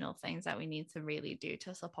additional things that we need to really do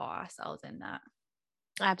to support ourselves in that.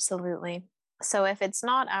 Absolutely. So if it's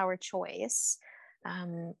not our choice,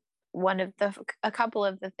 a couple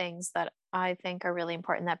of the things that I think are really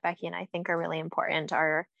important, that Becky and I think are really important,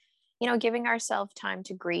 are, giving ourselves time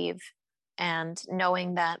to grieve, and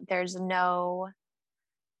knowing that there's no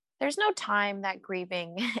time that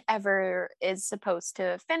grieving ever is supposed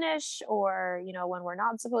to finish, or when we're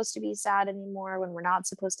not supposed to be sad anymore, when we're not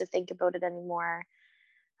supposed to think about it anymore.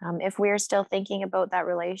 If we're still thinking about that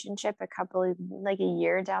relationship like a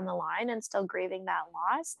year down the line and still grieving that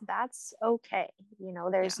loss, that's okay. Yeah.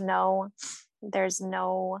 There's no there's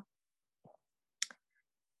no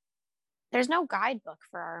guidebook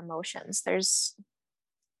for our emotions. There's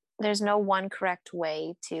no one correct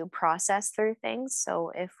way to process through things.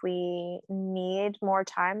 So if we need more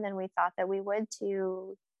time than we thought that we would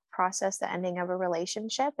to process the ending of a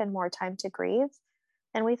relationship, and more time to grieve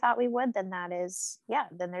than we thought we would, then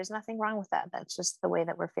then there's nothing wrong with that. That's just the way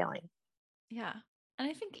that we're feeling. Yeah. And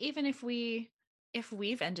I think even if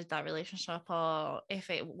we've ended that relationship, or if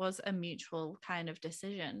it was a mutual kind of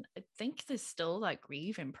decision, I think there's still that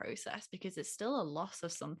grieving process, because it's still a loss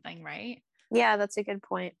of something, right? Yeah, that's a good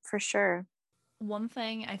point, for sure. One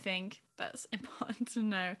thing I think that's important to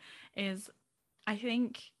know is, I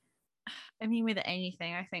mean, with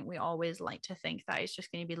anything, I think we always like to think that it's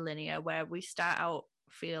just going to be linear, where we start out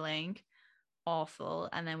feeling awful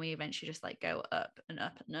and then we eventually just like go up and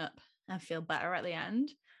up and up and feel better at the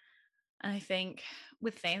end. And I think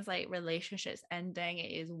with things like relationships ending,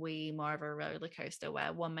 it is way more of a roller coaster,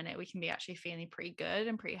 where one minute we can be actually feeling pretty good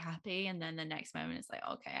and pretty happy, and then the next moment it's like,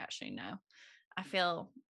 okay, actually no, I feel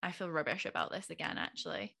rubbish about this again,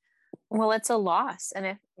 actually. Well, it's a loss.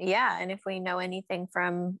 And if we know anything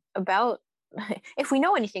about if we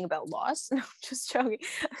know anything about loss, no, just joking.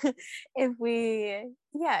 If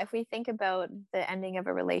we think about the ending of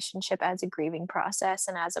a relationship as a grieving process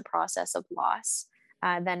and as a process of loss,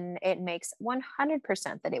 then it makes 100%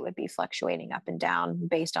 that it would be fluctuating up and down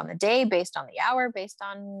based on the day, based on the hour, based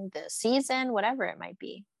on the season, whatever it might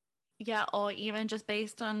be. Yeah, or even just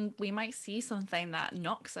based on, we might see something that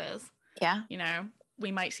knocks us. Yeah.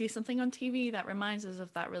 We might see something on TV that reminds us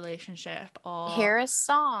of that relationship, or Hear a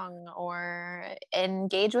song or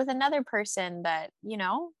engage with another person that,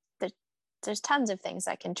 there's tons of things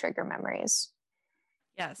that can trigger memories.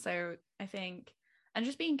 yeah. So I think, and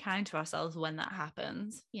just being kind to ourselves when that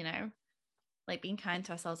happens, like being kind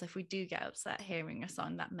to ourselves if we do get upset hearing a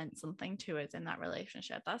song that meant something to us in that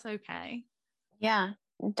relationship, that's okay. Yeah.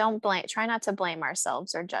 Try not to blame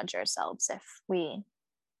ourselves or judge ourselves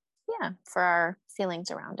for our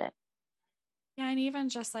feelings around it. Yeah, and even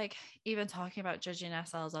just like, even talking about judging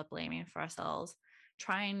ourselves or blaming for ourselves,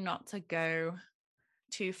 trying not to go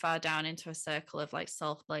too far down into a circle of like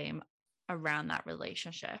self-blame around that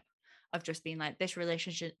relationship, of just being like, this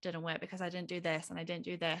relationship didn't work because I didn't do this and I didn't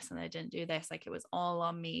do this and I didn't do this, like it was all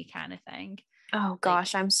on me kind of thing. Oh Like,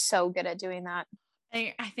 gosh, I'm so good at doing that.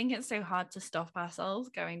 I think it's so hard to stop ourselves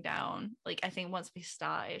going down. Like, I think once we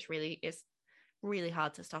start, it's really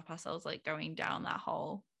hard to stop ourselves like going down that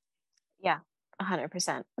hole. Yeah,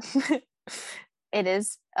 100%. It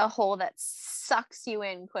is a hole that sucks you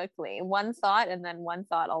in quickly. One thought, and then one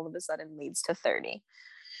thought all of a sudden leads to 30,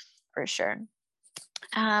 for sure.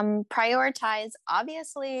 Prioritize,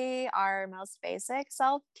 obviously, our most basic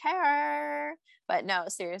self-care, but no,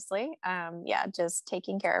 seriously, just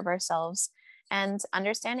taking care of ourselves and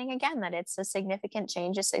understanding again that it's a significant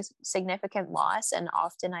change, a significant loss. And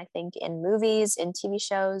often I think in movies, in TV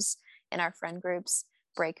shows, in our friend groups,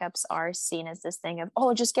 breakups are seen as this thing of,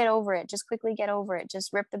 oh, just get over it, just quickly get over it,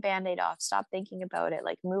 just rip the band-aid off, stop thinking about it,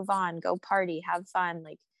 like move on, go party, have fun,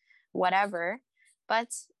 like whatever. But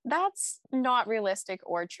that's not realistic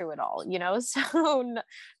or true at all, so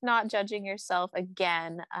not judging yourself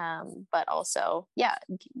again, but also, yeah,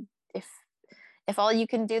 if all you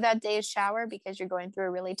can do that day is shower because you're going through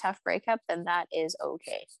a really tough breakup, then that is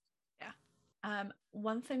okay. Yeah.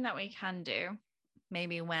 One thing that we can do,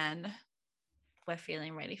 maybe when we're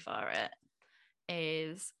feeling ready for it,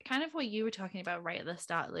 is kind of what you were talking about right at the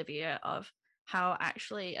start, Olivia, of how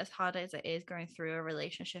actually, as hard as it is going through a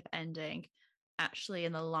relationship ending, actually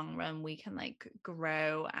in the long run we can like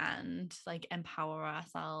grow and like empower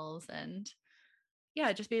ourselves, and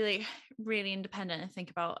yeah, just be like really independent and think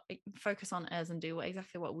about, like, focus on us and do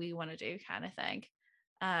exactly what we want to do kind of thing.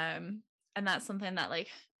 And that's something that like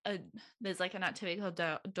there's like an activity called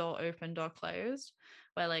door open, door closed,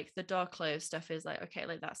 where like the door closed stuff is like, okay,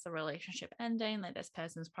 like that's the relationship ending, like this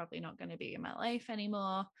person's probably not going to be in my life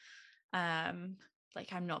anymore,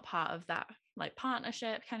 like I'm not part of that like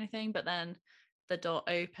partnership kind of thing. But then the door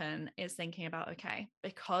open is thinking about, okay,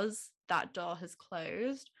 because that door has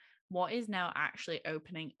closed, what is now actually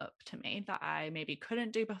opening up to me that I maybe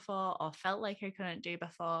couldn't do before or felt like I couldn't do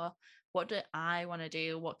before? What do I want to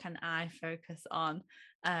do? What can I focus on?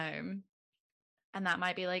 And that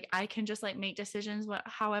might be like, I can just like make decisions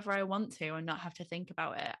however I want to and not have to think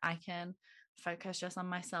about it. I can focus just on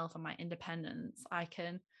myself and my independence. I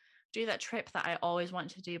can do that trip that I always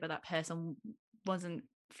want to do, but that person wasn't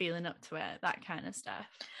feeling up to it, that kind of stuff.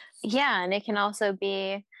 Yeah. And it can also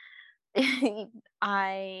be,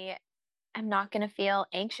 I am not going to feel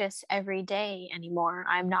anxious every day anymore.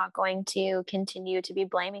 I'm not going to continue to be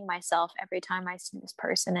blaming myself every time I see this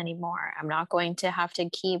person anymore. I'm not going to have to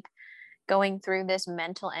keep going through this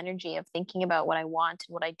mental energy of thinking about what I want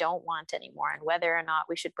and what I don't want anymore and whether or not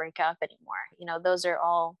we should break up anymore. Those are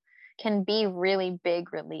all can be really big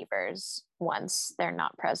relievers once they're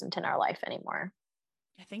not present in our life anymore.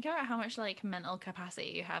 I think about how much like mental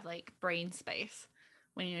capacity you have, like brain space,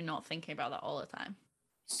 when you're not thinking about that all the time.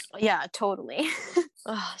 Yeah, totally.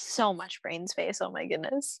 Oh, so much brain space. Oh my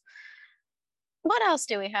goodness. What else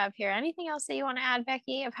do we have here? Anything else that you want to add,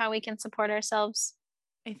 Becky, of how we can support ourselves?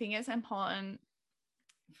 I think it's important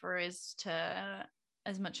for us to,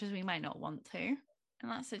 as much as we might not want to in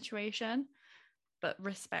that situation, but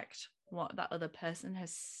respect what that other person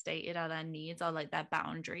has stated are their needs or like their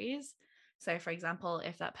boundaries. So for example,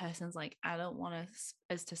 if that person's like, I don't want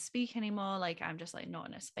us to speak anymore, like I'm just like not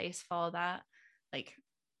in a space for that, like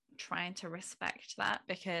trying to respect that,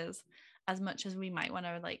 because as much as we might want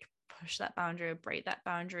to like push that boundary or break that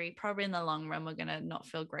boundary, probably in the long run we're gonna not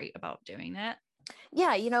feel great about doing it.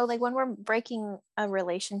 Yeah, like when we're breaking a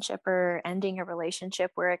relationship or ending a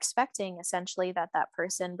relationship, we're expecting essentially that that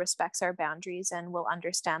person respects our boundaries and will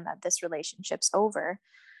understand that this relationship's over.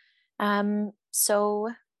 So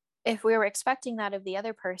if we were expecting that of the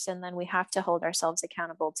other person, then we have to hold ourselves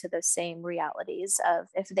accountable to the same realities of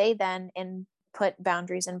if they then put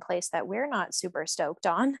boundaries in place that we're not super stoked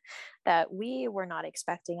on, that we were not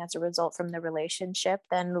expecting as a result from the relationship,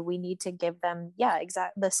 then we need to give them,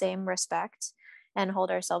 the same respect and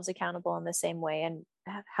hold ourselves accountable in the same way and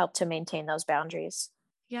help to maintain those boundaries.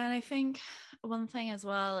 Yeah, and I think one thing as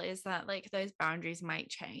well is that like those boundaries might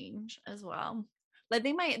change as well. Like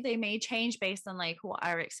they may change based on like what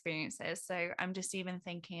our experience is. So I'm just even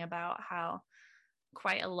thinking about how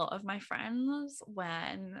quite a lot of my friends,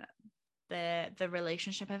 when the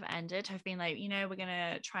relationship have ended, have been like, we're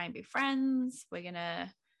gonna try and be friends. We're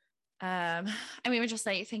gonna and we were just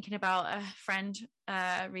like thinking about a friend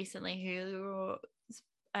recently who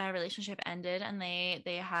relationship ended, and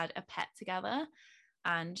they had a pet together,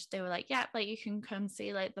 and they were like, yeah, like you can come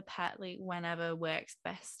see like the pet like whenever works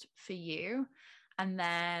best for you. And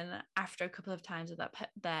then after a couple of times with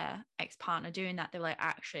their ex-partner doing that, they were like,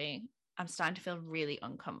 actually, I'm starting to feel really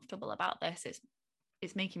uncomfortable about this.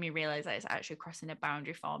 It's making me realize that it's actually crossing a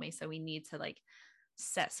boundary for me, so we need to like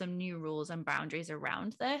set some new rules and boundaries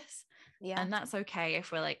around this. Yeah. And that's okay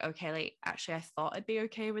if we're like, okay, like actually I thought I'd be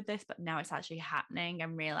okay with this, but now it's actually happening.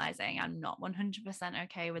 I'm realizing I'm not 100%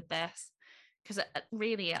 okay with this. Because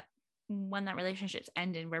really, when that relationship's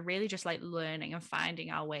ending, we're really just like learning and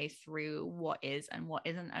finding our way through what is and what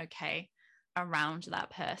isn't okay around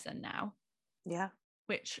that person now. Yeah.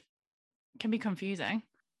 Which can be confusing.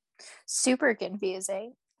 Super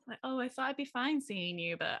confusing. Like, oh, I thought I'd be fine seeing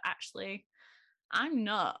you, but actually I'm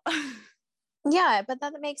not. Yeah, but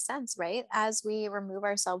that makes sense, right? As we remove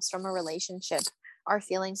ourselves from a relationship, our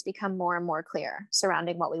feelings become more and more clear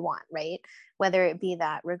surrounding what we want, right? Whether it be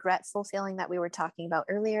that regretful feeling that we were talking about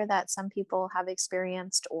earlier that some people have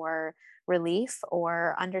experienced, or relief,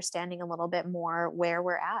 or understanding a little bit more where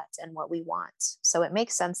we're at and what we want. So it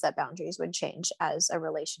makes sense that boundaries would change as a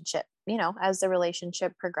relationship, as the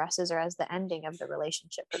relationship progresses, or as the ending of the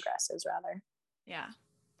relationship progresses, rather. Yeah.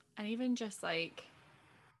 And even just like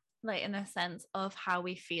in the sense of how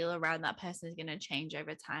we feel around that person is going to change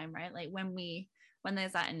over time, right? Like when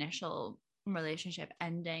there's that initial relationship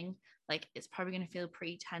ending, like it's probably going to feel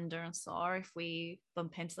pretty tender and sore if we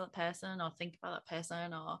bump into that person or think about that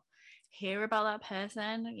person or hear about that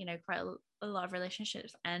person. Quite a lot of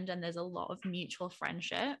relationships end, and there's a lot of mutual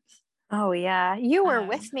friendships. Oh yeah, you were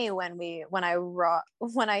with me when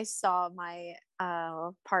I saw my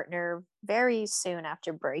partner very soon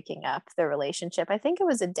after breaking up the relationship. I think it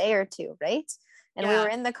was a day or two, right? And we were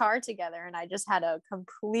in the car together, and I just had a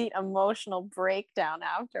complete emotional breakdown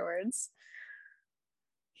afterwards.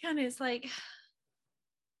 Yeah, and it's like,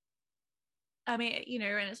 I mean,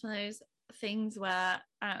 and it's one of those things where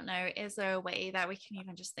I don't know, is there a way that we can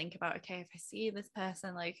even just think about, okay, if I see this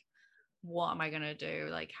person, like, what am I gonna do?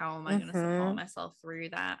 Like, how am I gonna support myself through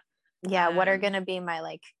that? Yeah, what are gonna be my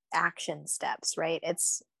like action steps, right?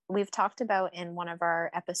 It's we've talked about in one of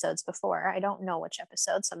our episodes before. I don't know which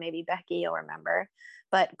episode, so maybe Becky, you'll remember,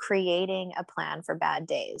 but creating a plan for bad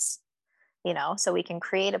days, so we can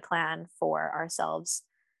create a plan for ourselves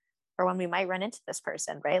for when we might run into this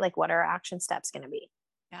person, right? Like, what are our action steps going to be?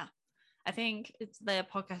 Yeah. I think it's the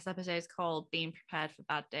podcast episode is called Being Prepared for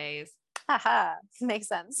Bad Days. Haha, makes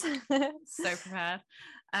sense. So prepared.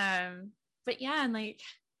 But yeah,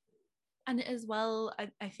 and as well,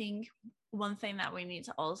 I think one thing that we need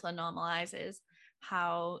to also normalize is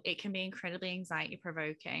how it can be incredibly anxiety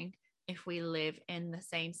provoking if we live in the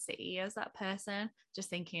same city as that person.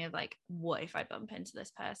 Just thinking of like, what if I bump into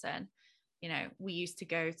this person? We used to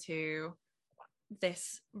go to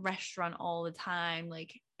this restaurant all the time,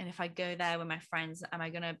 like, and if I go there with my friends, am I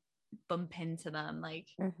gonna bump into them? Like,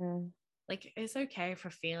 like, it's okay for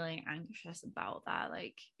feeling anxious about that.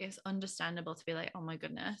 Like, it's understandable to be like, oh my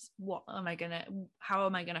goodness, how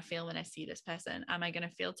am I gonna feel when I see this person? Am I gonna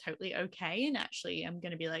feel totally okay? And actually I'm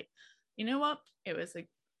gonna be like, you know what, it was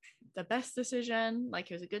the best decision, like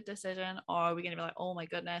it was a good decision? Or are we gonna be like, oh my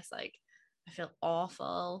goodness, like I feel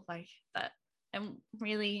awful, like that? And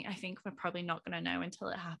really, I think we're probably not going to know until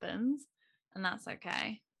it happens, and that's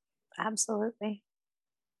okay. Absolutely.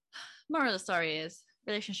 Moral of the story is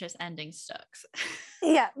relationships ending sucks.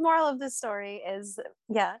 Yeah, moral of the story is,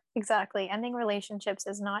 yeah, exactly. Ending relationships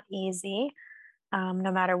is not easy,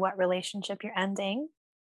 no matter what relationship you're ending.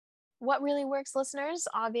 What really works, listeners?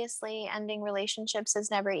 Obviously, ending relationships is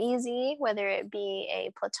never easy, whether it be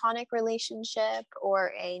a platonic relationship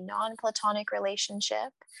or a non-platonic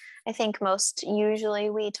relationship. I think most usually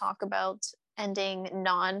we talk about ending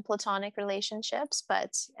non-platonic relationships,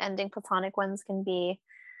 but ending platonic ones can be,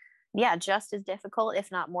 just as difficult,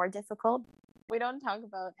 if not more difficult. We don't talk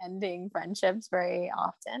about ending friendships very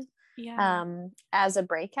often, as a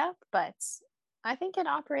breakup, but I think it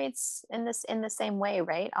operates in the same way,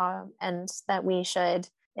 right? And that we should,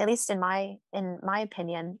 at least in my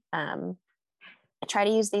opinion, try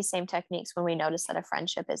to use these same techniques when we notice that a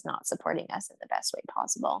friendship is not supporting us in the best way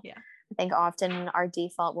possible. Yeah. I think often our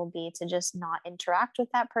default will be to just not interact with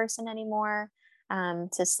that person anymore,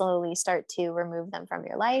 to slowly start to remove them from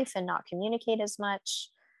your life and not communicate as much,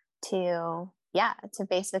 to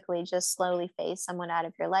basically just slowly phase someone out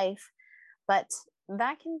of your life. But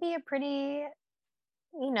that can be a pretty,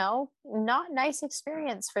 not nice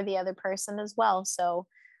experience for the other person as well. So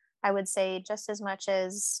I would say, just as much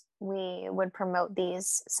as we would promote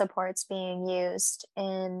these supports being used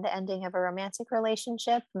in the ending of a romantic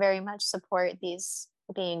relationship, very much support these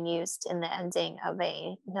being used in the ending of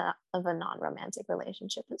a non-romantic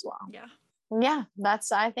relationship as well. Yeah,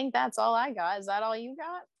 I think that's all I got. Is that all you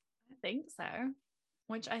got? I think so.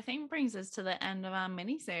 Which I think brings us to the end of our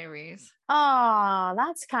mini series. Oh,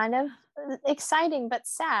 that's kind of exciting but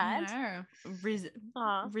sad. I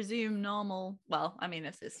know. Resume normal. Well, I mean,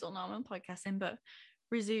 this is still normal podcasting, but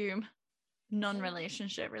resume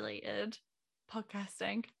non-relationship related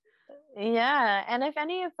podcasting. Yeah. And if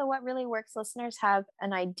any of the What Really Works listeners have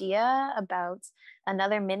an idea about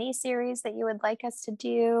another mini series that you would like us to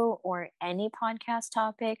do, or any podcast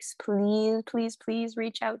topics, please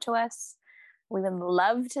reach out to us. We would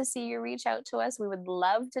love to see you reach out to us. We would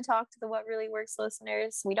love to talk to the What Really Works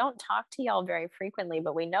listeners. We don't talk to y'all very frequently,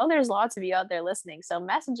 but we know there's lots of you out there listening. So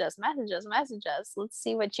message us. Let's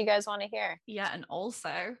see what you guys want to hear. Yeah, and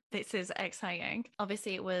also, this is exciting.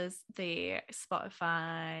 Obviously, it was the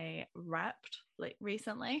Spotify Wrapped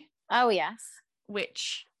recently. Oh, yes.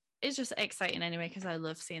 Which is just exciting anyway, because I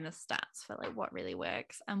love seeing the stats for What Really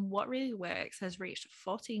Works. And What Really Works has reached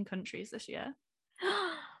 14 countries this year.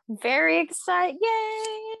 Very exciting.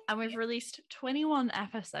 Yay! And we've released 21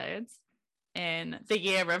 episodes in the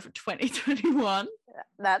year of 2021.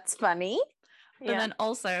 That's funny. But then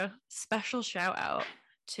also, special shout out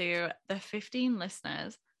to the 15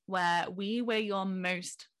 listeners where we were your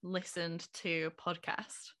most listened to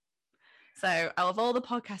podcast. So out of all the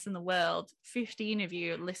podcasts in the world, 15 of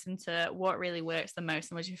you listened to What Really Works the most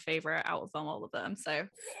and was your favorite out of all of them. So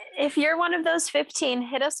if you're one of those 15,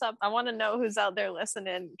 hit us up. I want to know who's out there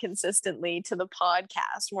listening consistently to the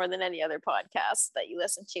podcast more than any other podcast that you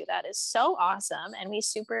listen to. That is so awesome. And we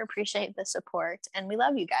super appreciate the support, and we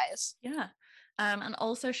love you guys. Yeah. And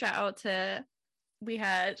also shout out to, we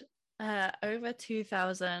had over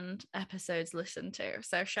 2,000 episodes listened to.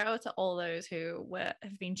 So shout out to all those who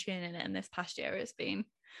have been tuning in this past year. It's been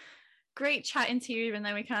great chatting to you, even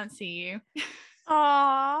though we can't see you.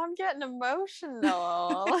 Oh, I'm getting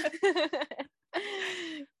emotional.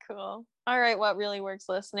 Cool. All right, What Really Works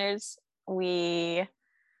listeners, we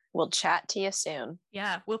will chat to you soon.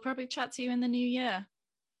 Yeah, we'll probably chat to you in the new year.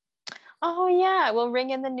 Oh yeah, we'll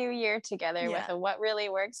ring in the new year together with Yeah. a What Really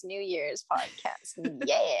Works New Year's podcast.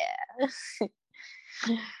 Yeah.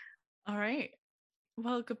 All right.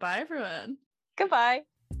 Well, goodbye, everyone. Goodbye.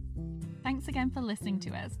 Thanks again for listening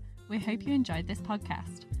to us. We hope you enjoyed this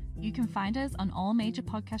podcast. You can find us on all major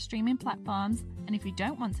podcast streaming platforms, and if you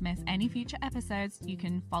don't want to miss any future episodes, you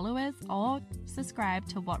can follow us or subscribe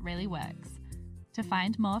to What Really Works. To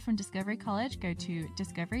find more from Discovery College, go to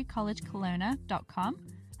discoverycollegekelowna.com.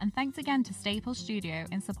 And thanks again to Staple Studio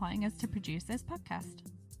in supporting us to produce this podcast.